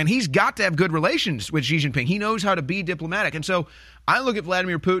 and he's got to have good relations with Xi Jinping. He knows how to be diplomatic. And so I look at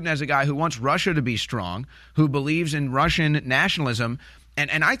Vladimir Putin as a guy who wants Russia to be strong, who believes in Russian nationalism.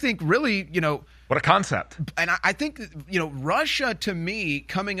 And I think really, you know, what a concept. And I think, you know, Russia, to me,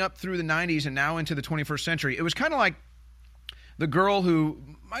 coming up through the 90s and now into the 21st century, it was kind of like the girl who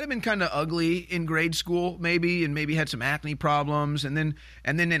might have been kind of ugly in grade school, maybe, and maybe had some acne problems, and then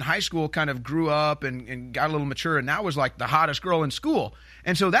in high school kind of grew up and got a little mature, and now was like the hottest girl in school.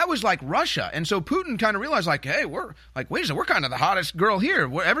 And so that was like Russia. And so Putin kind of realized, like, hey, we're like, wait a second, we're kind of the hottest girl here.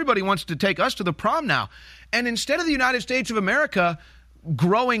 Everybody wants to take us to the prom now. And instead of the United States of America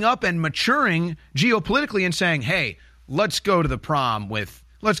growing up and maturing geopolitically and saying, hey, let's go to the prom with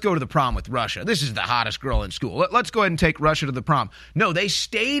Russia. This is the hottest girl in school. Let's go ahead and take Russia to the prom. No, they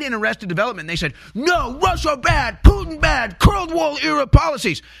stayed in Arrested Development, and they said, no, Russia bad, Putin bad, Cold War era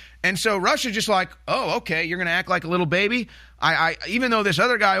policies. And so Russia's just like, oh, okay, you're going to act like a little baby? I even though this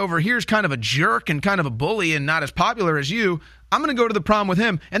other guy over here is kind of a jerk and kind of a bully and not as popular as you, I'm going to go to the prom with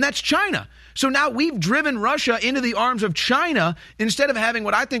him. And that's China. So now we've driven Russia into the arms of China instead of having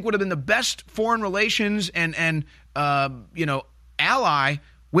what I think would have been the best foreign relations and ally,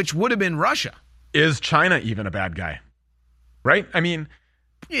 which would have been Russia. Is China even a bad guy? Right? I mean,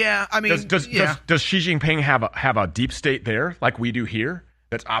 yeah. I mean, does Xi Jinping have a deep state there like we do here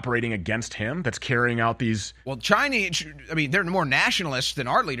that's operating against him, that's carrying out these? Well, Chinese, I mean, they're more nationalists than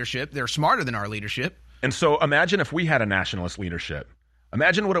our leadership. They're smarter than our leadership. And so imagine if we had a nationalist leadership.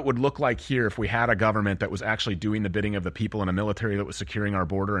 Imagine what it would look like here if we had a government that was actually doing the bidding of the people and a military that was securing our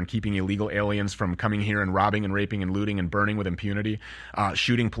border and keeping illegal aliens from coming here and robbing and raping and looting and burning with impunity,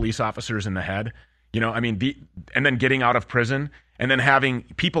 shooting police officers in the head. You know, I mean, and then getting out of prison and then having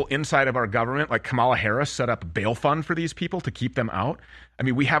people inside of our government like Kamala Harris set up a bail fund for these people to keep them out. I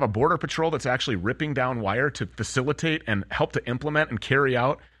mean, we have a border patrol that's actually ripping down wire to facilitate and help to implement and carry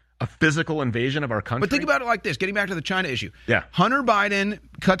out a physical invasion of our country. But think about it like this, getting back to the China issue. Yeah. Hunter Biden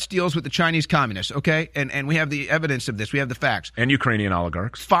cuts deals with the Chinese communists, okay? And we have the evidence of this. We have the facts. And Ukrainian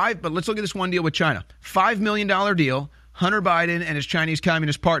oligarchs. But let's look at this one deal with China. $5 million deal, Hunter Biden and his Chinese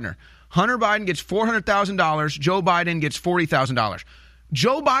communist partner. Hunter Biden gets $400,000. Joe Biden gets $40,000.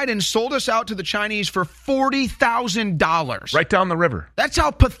 Joe Biden sold us out to the Chinese for $40,000. Right down the river. That's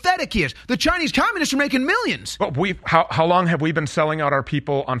how pathetic he is. The Chinese communists are making millions. Well, how long have we been selling out our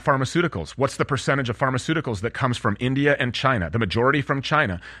people on pharmaceuticals? What's the percentage of pharmaceuticals that comes from India and China? The majority from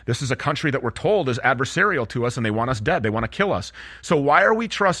China. This is a country that we're told is adversarial to us and they want us dead. They want to kill us. So why are we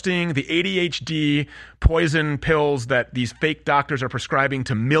trusting the ADHD poison pills that these fake doctors are prescribing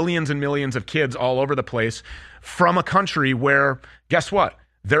to millions and millions of kids all over the place from a country where, guess what?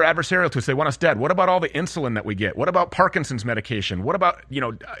 They're adversarial to us. They want us dead. What about all the insulin that we get? What about Parkinson's medication? What about,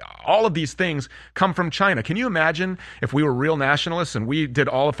 all of these things come from China. Can you imagine if we were real nationalists and we did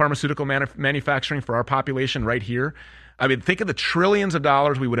all of pharmaceutical manufacturing for our population right here? I mean, think of the trillions of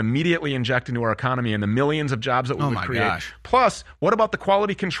dollars we would immediately inject into our economy and the millions of jobs that we would create. Gosh. Plus, what about the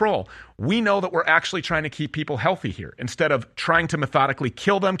quality control? We know that we're actually trying to keep people healthy here instead of trying to methodically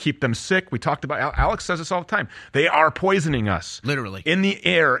kill them, keep them sick. We talked about, Alex says this all the time. They are poisoning us. Literally. In the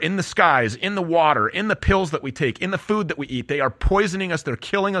air, in the skies, in the water, in the pills that we take, in the food that we eat. They are poisoning us. They're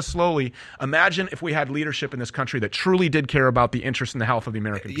killing us slowly. Imagine if we had leadership in this country that truly did care about the interest and the health of the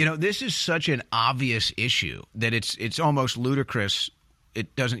American people. This is such an obvious issue that it's almost ludicrous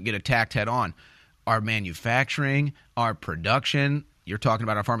it doesn't get attacked head on. our manufacturing, our production. You're talking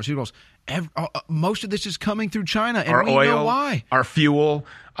about our pharmaceuticals. Most of this is coming through China, and our we oil, know why. Our fuel,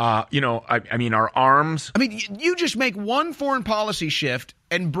 I mean, our arms. I mean, you just make one foreign policy shift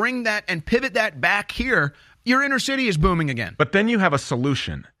and bring that and pivot that back here, your inner city is booming again. But then you have a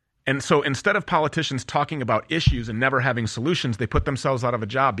solution. And so instead of politicians talking about issues and never having solutions, they put themselves out of a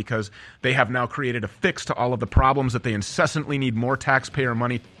job because they have now created a fix to all of the problems that they incessantly need more taxpayer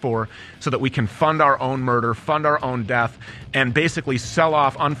money for, so that we can fund our own murder, fund our own death, and basically sell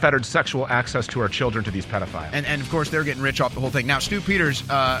off unfettered sexual access to our children to these pedophiles. And of course, they're getting rich off the whole thing. Now, Stu Peters,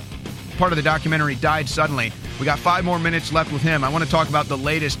 part of the documentary, died suddenly. We got 5 more minutes left with him. I want to talk about the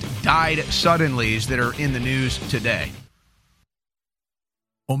latest died suddenlies that are in the news today.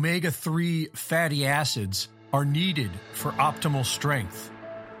 Omega-3 fatty acids are needed for optimal strength,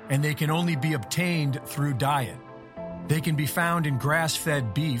 and they can only be obtained through diet. They can be found in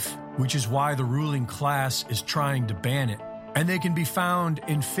grass-fed beef, which is why the ruling class is trying to ban it, and they can be found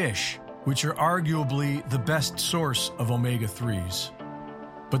in fish, which are arguably the best source of omega-3s.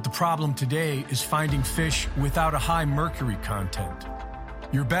 But the problem today is finding fish without a high mercury content.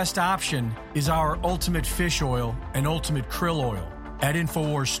 Your best option is our Ultimate Fish Oil and Ultimate Krill Oil at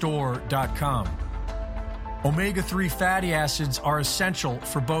InfoWarsStore.com. Omega-3 fatty acids are essential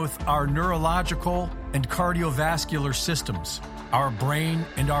for both our neurological and cardiovascular systems, our brain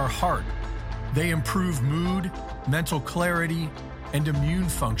and our heart. They improve mood, mental clarity, and immune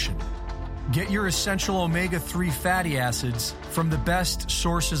function. Get your essential omega-3 fatty acids from the best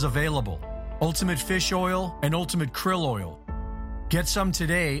sources available, Ultimate Fish Oil and Ultimate Krill Oil. Get some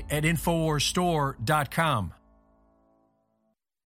today at InfoWarsStore.com.